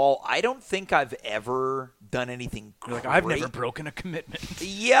hit a wall. I don't think I've ever done anything great. Like, I've never broken a commitment.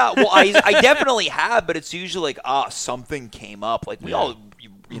 Yeah, well, I definitely have, but it's usually like, something came up. Like, we all,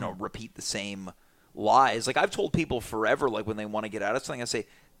 repeat the same lies. Like, I've told people forever, like, when they want to get out of something, I say,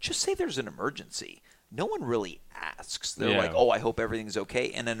 just say there's an emergency. No one really asks. They're like, oh, I hope everything's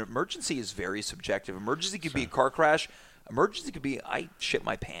okay. And an emergency is very subjective. Emergency could be a car crash. Emergency could be, I shit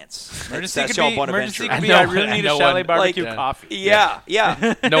my pants. Emergency could be, I really need a chalet barbecue coffee.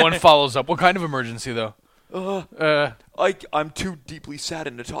 Yeah. No one follows up. What kind of emergency, though? I'm too deeply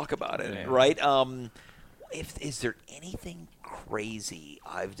saddened to talk about it, right? Is there anything crazy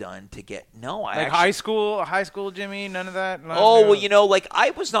I've done to get high school, Jimmy? None of that. I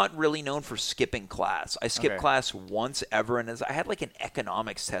was not really known for skipping class. I skipped class once ever, and I had like an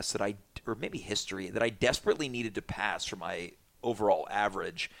economics test or maybe history that I desperately needed to pass for my overall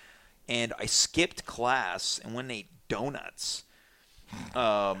average, and I skipped class and went and ate donuts.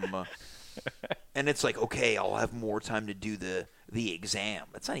 And it's like, okay, I'll have more time to do the exam.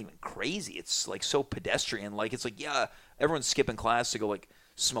 That's not even crazy. It's like so pedestrian. Like, it's like, everyone's skipping class to go like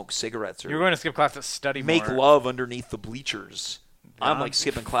smoke cigarettes or you're going to skip class to study make more. love underneath the bleachers. I'm like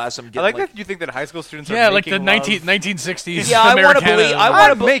skipping class. I'm getting I like that you think that high school students are like the love. 1960s. Yeah, I want to believe.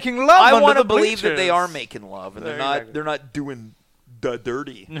 I'm making love. I want to believe that they are making love, and they're not doing the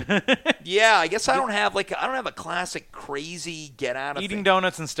dirty. I guess I don't have a classic crazy get out of eating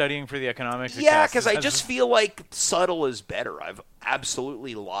donuts and studying for the economics. Yeah, because I just feel like subtle is better. I've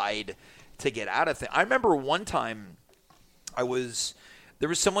absolutely lied to get out of things. I remember one time there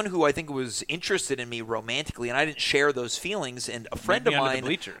was someone who I think was interested in me romantically, and I didn't share those feelings. And a friend of mine,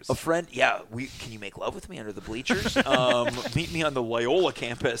 can you make love with me under the bleachers? Meet me on the Loyola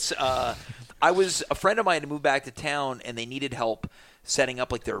campus. A friend of mine had moved back to town, and they needed help setting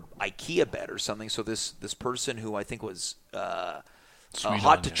up like their IKEA bed or something. So this person who I think was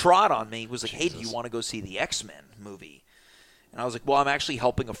hot to trot on me was like, "Hey, do you want to go see the X-Men movie?" And I was like, "Well, I'm actually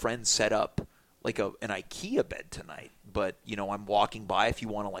helping a friend set up like an IKEA bed tonight, but I'm walking by if you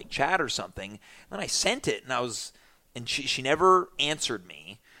want to like chat or something." And then I sent it, and she never answered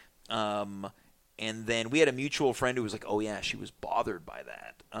me. And then we had a mutual friend who was like, "Oh yeah, she was bothered by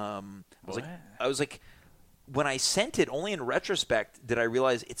that." I was like, when I sent it, only in retrospect did I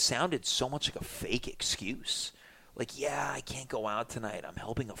realize it sounded so much like a fake excuse. Like, yeah, I can't go out tonight. I'm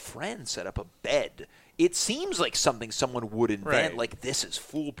helping a friend set up a bed. It seems like something someone would invent. Right. Like, this is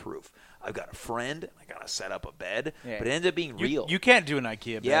foolproof. I've got a friend, and I got to set up a bed. Yeah. But it ended up being real. You can't do an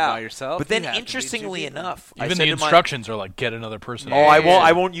IKEA bed by yourself. But then, interestingly enough, even the instructions are like, get another person. Yeah.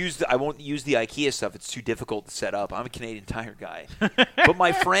 I won't use the IKEA stuff. It's too difficult to set up. I'm a Canadian Tire guy. But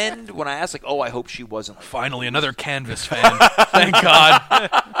my friend, when I asked, like, I hope she wasn't. Like, finally, another Canvas fan. Thank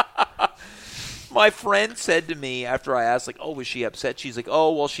God. My friend said to me after I asked, like, was she upset? She's like,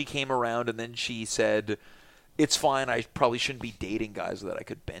 well, she came around, and then she said, it's fine. I probably shouldn't be dating guys that I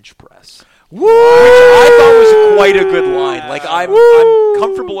could bench press. Woo! Which I thought was quite a good line. Like, I'm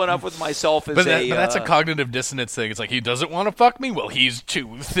comfortable enough with myself as but that's a cognitive dissonance thing. It's like, he doesn't want to fuck me? Well, he's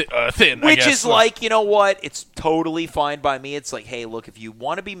too thin, Which I guess. Is like, you know what? It's totally fine by me. It's like, hey, look, if you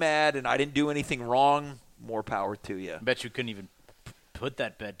want to be mad and I didn't do anything wrong, more power to you. I bet you couldn't even put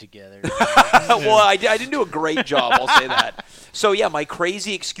that bed together. Well, I didn't do a great job, I'll say that. So, yeah, my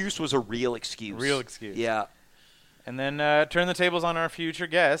crazy excuse was a real excuse. Real excuse. Yeah. And then turn the tables on our future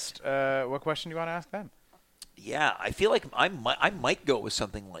guest. What question do you want to ask them? Yeah, I feel like I might go with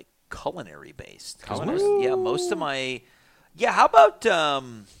something like culinary based. Culinary? Most of my. Yeah, how about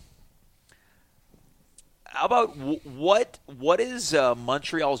what is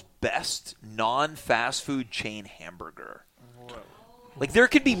Montreal's best non-fast food chain hamburger? Like, there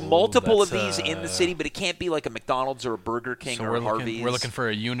could be multiple of these in the city, but it can't be like a McDonald's or a Burger King or a Harvey's. We're looking for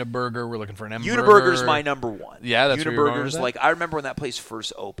a Uniburger. We're looking for an M-Burger. Uniburger's my number one. Yeah, that's Uniburger's like, I remember when that place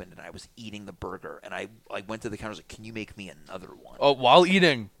first opened, and I was eating the burger, and I went to the counter, I was like, can you make me another one? Oh, while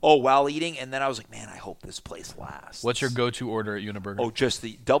eating? Oh, while eating, and then I was like, man, I hope this place lasts. What's your go-to order at Uniburger? Oh, just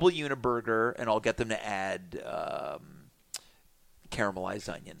the double Uniburger, and I'll get them to add caramelized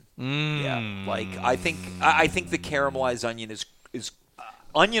onion. Yeah, like, I think the caramelized onion is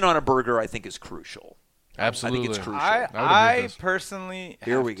onion on a burger, I think, is crucial. Absolutely. I think it's crucial. I personally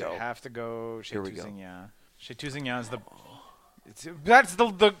have to go Here we go. Chez Tousignan is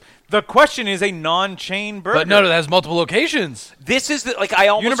the question is a non-chain burger. But no, it has multiple locations. This is I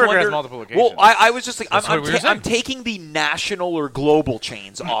almost Uniburger wonder. has multiple locations. Well, I was just like, I'm taking the national or global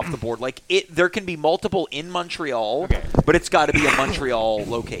chains off the board. Like, there can be multiple in Montreal, but it's got to be a Montreal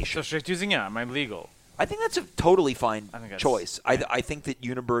location. So Chez Tousignan, am I legal? I think that's a totally fine choice. I think that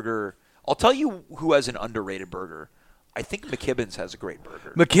Uniburger. I'll tell you who has an underrated burger. I think McKibben's has a great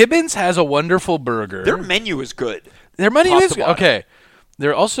burger. McKibben's has a wonderful burger. Their menu is good. Their menu is good. Okay.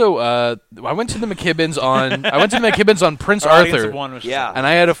 They're also. I went to the McKibben's on Prince Arthur. Yeah. And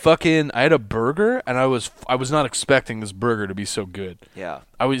I had a burger, and I was not expecting this burger to be so good. Yeah.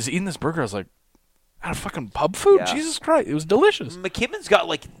 I was eating this burger. I was like, out of fucking pub food? Yeah. Jesus Christ. It was delicious. McKibben's got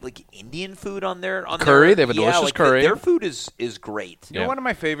like Indian food on there. Curry. They have a delicious curry. Their food is great. You know, one of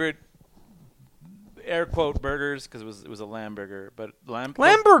my favorite air quote burgers, because it was a lamb burger, but lamb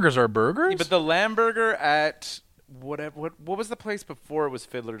burgers are burgers. Yeah, but the lamb burger at what was the place before it was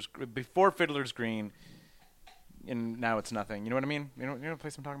Fiddler's Green, and now it's nothing. You know what I mean? You know the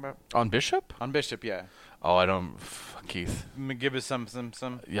place I'm talking about? On Bishop? On Bishop, yeah. Oh, I don't. Keith. Give us some.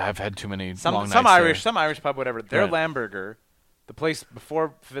 Yeah, I've had too many some long some nights Irish, there. some Irish pub, whatever. Their lamb burger, the place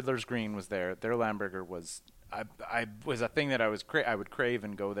before Fiddler's Green was there. Their lamb burger was. I was a thing that I would crave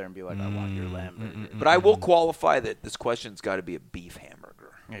and go there and be like, I want your lamb burger. But I will qualify that this question's got to be a beef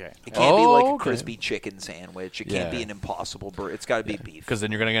hamburger. Okay. It can't be like a crispy chicken sandwich. It can't be an impossible burger. It's got to be beef. Because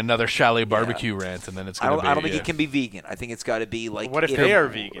then you're going to get another chalet barbecue rant, and then it's going to be... I don't think it can be vegan. I think it's got to be like... What if they are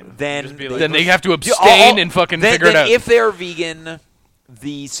vegan? Then they have to abstain and fucking figure it out. If they're vegan...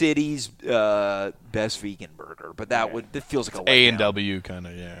 The city's best vegan burger, but it feels like A and W kind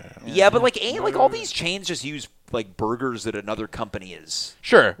of, yeah. But like all these chains just use like burgers that another company is.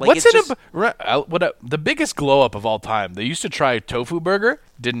 Sure. Like, what's in the biggest glow up of all time? They used to try tofu burger,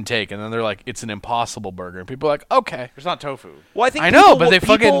 didn't take, and then they're like, it's an impossible burger, and people are like, okay, it's not tofu. Well, I think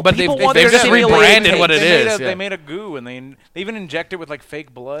they've just rebranded what it is. They made a goo, and they even inject it with like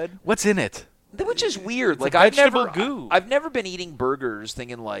fake blood. What's in it? Which is weird. It's like I've never been eating burgers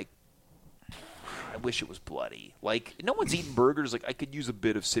thinking like, wish it was bloody. Like, no one's eating burgers. Like, I could use a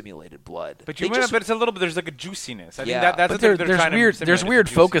bit of simulated blood. But but it's a little bit. There's like a juiciness. I think that's but what they're trying weird. to There's weird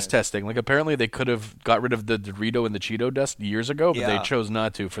the focus juiciness. testing. Like, apparently they could have got rid of the Dorito and the Cheeto dust years ago, but they chose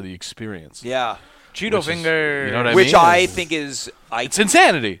not to for the experience. Yeah. Cheeto finger. You know what I Which mean? I think is It's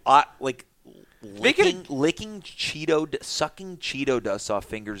insanity. like licking sucking Cheeto dust off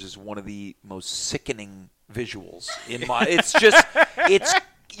fingers is one of the most sickening visuals in my. It's just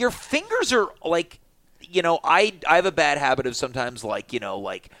your fingers are like, I have a bad habit of sometimes like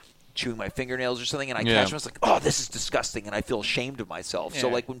chewing my fingernails or something, and I catch them. It's like, oh, this is disgusting, and I feel ashamed of myself. So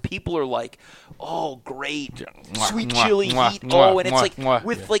like when people are like, oh, great, sweet chili heat, and it's like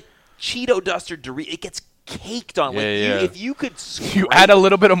with like Cheeto dust or Dorito, it gets caked on. Like if you could, you add a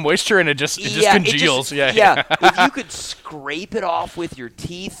little bit of moisture and it just congeals. If you could scrape it off with your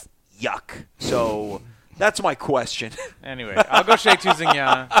teeth, yuck. So that's my question. Anyway, I'll go Shea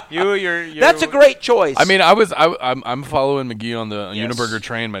Tuzinga. You're That's a great choice. I mean, I'm following McGee on the Uniburger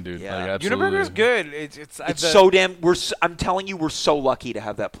train, my dude. Yeah. Like, absolutely. Uniburger's good. It's so damn. I'm telling you, we're so lucky to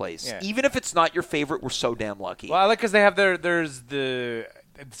have that place. Yeah. Even if it's not your favorite, we're so damn lucky. Well, I like because they have there's the.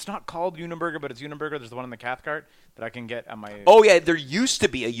 It's not called Uniburger, but it's Uniburger. There's the one in the Cathcart that I can get on my. Oh yeah, there used to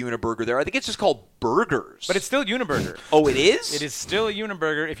be a Uniburger there. I think it's just called Burgers. But it's still Uniburger. Oh, it is. It is still a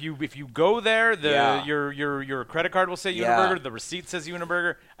Uniburger. If you go there, your credit card will say Uniburger. The receipt says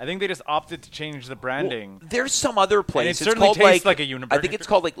Uniburger. I think they just opted to change the branding. Well, there's some other place. And it it's certainly called tastes like a Uniburger. I think it's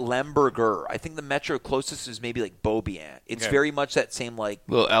called like Lemburger. I think the metro closest is maybe like Beaubien. It's very much that same like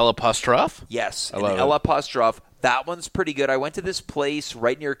little L apostrophe. Yes, I and love the L apostrophe. That one's pretty good. I went to this place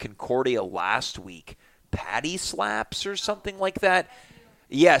right near Concordia last week. Patty Slaps or something like that.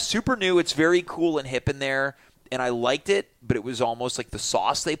 Yeah, super new. It's very cool and hip in there, and I liked it, but it was almost like the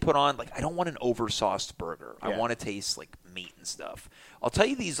sauce they put on. Like, I don't want an over-sauced burger. I want to taste like meat and stuff. I'll tell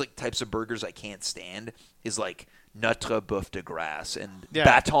you these like types of burgers I can't stand is like Notre Boeuf de Grasse and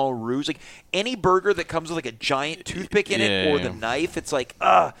Baton Rouge. Like any burger that comes with like a giant toothpick in it or the knife, it's like,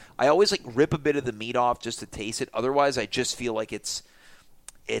 I always like rip a bit of the meat off just to taste it. Otherwise, I just feel like it's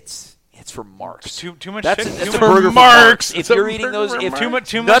for marks. Too much that's shit. That's a burger for marks. If you're eating those, if too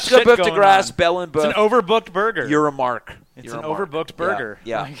much Notre shit Boeuf de going Grasse, on. Belle and Boeuf, It's an overbooked burger. You're a mark. It's an overbooked burger.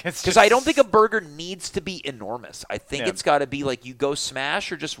 Yeah, Like, because I don't think a burger needs to be enormous. I think it's got to be like you go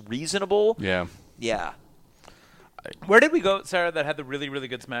smash or just reasonable. Yeah. Yeah. Where did we go, Sarah, that had the really, really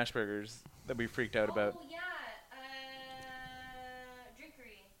good smash burgers that we freaked out about? Oh, yeah.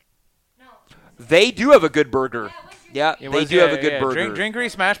 Drinkery. No. They do have a good burger. Yeah, they do have a good burger.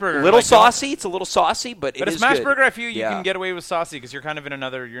 Drinkery smash burger. Little saucy. It's a little saucy, but it a is smash good. burger, I feel you can get away with saucy because you're kind of in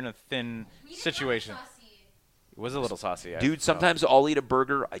a thin situation. It was a little saucy. Dude, sometimes I'll eat a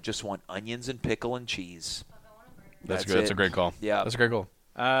burger. I just want onions and pickle and cheese. That's good. That's a great call. Yeah. That's a great call.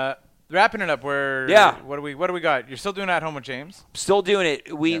 Wrapping it up, what do we got? You're still doing At Home with James? Still doing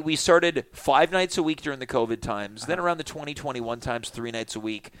it. We started 5 nights a week during the COVID times. Then around the 2021 times, 3 nights a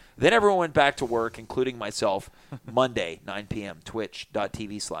week. Then everyone went back to work, including myself. Monday, 9 p.m.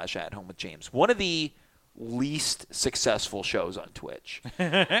 Twitch.tv/AtHomeWithJames. One of the least successful shows on Twitch.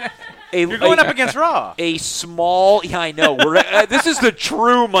 You're going up against Raw. A small, I know. This is the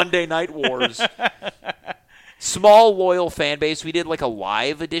true Monday Night Wars. Small, loyal fan base. We did like a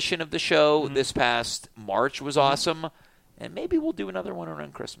live edition of the show this past March. Was awesome. And maybe we'll do another one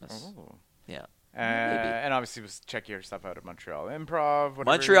around Christmas. Ooh. Yeah. And obviously, check your stuff out at Montreal Improv.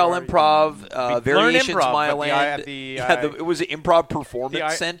 Montreal Improv, Variations Improv, Mile End. It was an Improv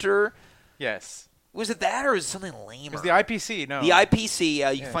Performance Center. Yes. Was it that or was it something lamer? It was the IPC, no. The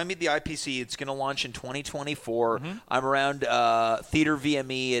IPC, you can find me at the IPC. It's going to launch in 2024. I'm around Theater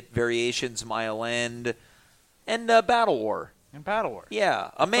VME at Variations Mile End. And Battle War. And Battle War.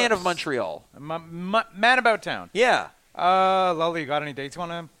 Yeah. A man of Montreal. Man about town. Yeah. Lolly, you got any dates you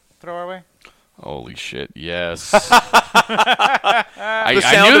want to throw our way? Holy shit! Yes. I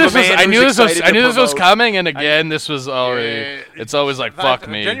knew this was coming, and again, this was already. It's always like fuck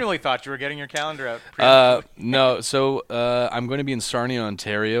me. I genuinely thought you were getting your calendar out. No. So I'm going to be in Sarnia,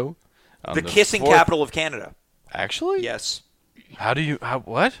 Ontario. The kissing capital of Canada. Actually? Yes.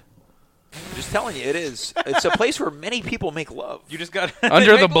 What? I'm just telling you, it is. It's a place where many people make love. You just got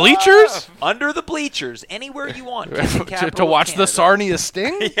under the bleachers. Under the bleachers, anywhere you want. to watch the Sarnia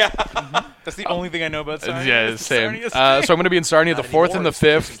Sting. Yeah, that's the only thing I know about Sarnia. Yeah, same. So I'm going to be in Sarnia the 4th and the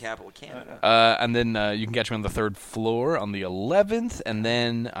 5th. Capital of Canada. And then you can catch me on the 3rd floor on the 11th, and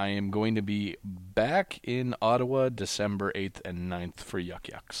then I am going to be back in Ottawa December 8th and 9th for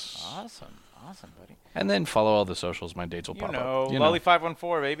Yuck Yucks. Awesome. Awesome, buddy. And then follow all the socials. My dates will pop up.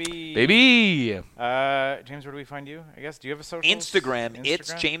 Lolly514, baby. Baby. James, where do we find you? I guess. Do you have a social? Instagram.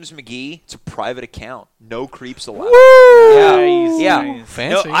 It's James McGee. It's a private account. No creeps allowed. Woo! Yeah. Nice.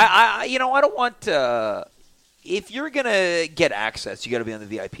 Fancy. No, I don't want. If you're gonna get access, you got to be on the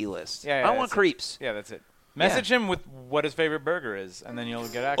VIP list. Yeah, I don't want creeps. Yeah, that's it. Message him with what his favorite burger is, and then you'll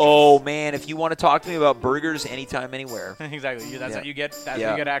get access. Oh man, if you want to talk to me about burgers anytime, anywhere. Exactly. That's what you get. That's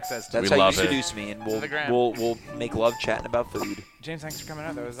what you get access to. That's how you seduce me, and we'll make love chatting about food. James, thanks for coming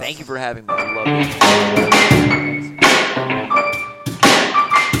out. That was Thank awesome. you for having me. I love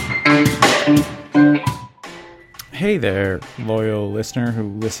it. Hey there, loyal listener who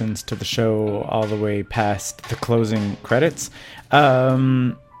listens to the show all the way past the closing credits.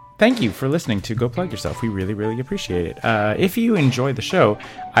 Thank you for listening to Go Plug Yourself. We really, really appreciate it. If you enjoy the show,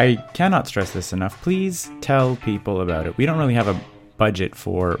 I cannot stress this enough. Please tell people about it. We don't really have a budget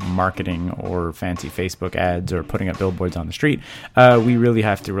for marketing or fancy Facebook ads or putting up billboards on the street. We really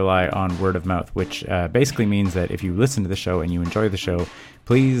have to rely on word of mouth, which basically means that if you listen to the show and you enjoy the show,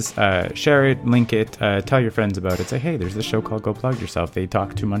 please share it, link it, tell your friends about it. Say, hey, there's this show called Go Plug Yourself. They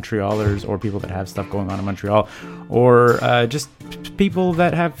talk to Montrealers or people that have stuff going on in Montreal, or just people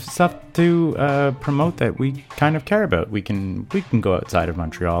that have stuff to promote that we kind of care about. We can go outside of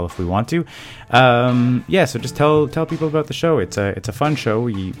Montreal if we want to. So just tell people about the show. It's a fun show.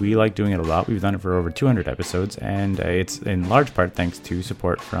 We like doing it a lot. We've done it for over 200 episodes, and it's in large part thanks to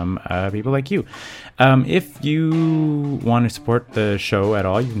support from people like you. If you want to support the show at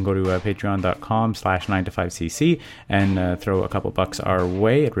all, you can go to patreon.com/9to5cc and throw a couple bucks our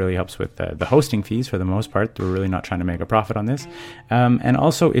way. It really helps with the hosting fees for the most part. We're really not trying to make a profit on this. And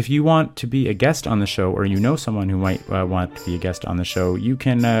also, if you want to be a guest on the show, or you know someone who might want to be a guest on the show, you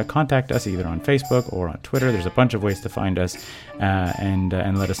can contact us either on Facebook or on Twitter. There's a bunch of ways to find us and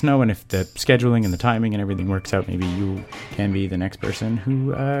let us know. And if the scheduling and the timing and everything works out, maybe you can be the next person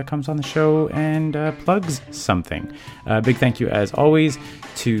who comes on the show and plugs something. Big thank you, as always,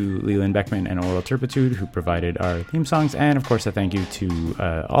 to Leland Beckman and Oral Turpitude, who provided our theme songs. And, of course, a thank you to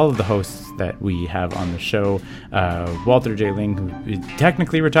all of the hosts that we have on the show. Walter J. Ling, who is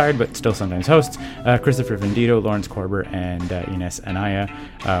technically retired but still sometimes hosts. Christopher Vendito, Lawrence Korber, and Ines Anaya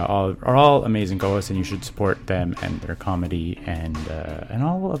are all amazing co-hosts, and you should support them and their comedy and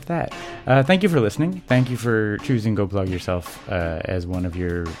all of that. Thank you for listening. Thank you for choosing Go Plug Yourself as one of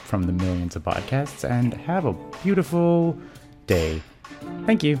your from the millions of podcasts, and have a beautiful day.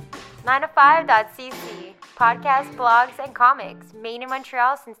 Thank you. 9to5.cc, podcasts, blogs, and comics, made in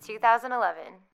Montreal since 2011.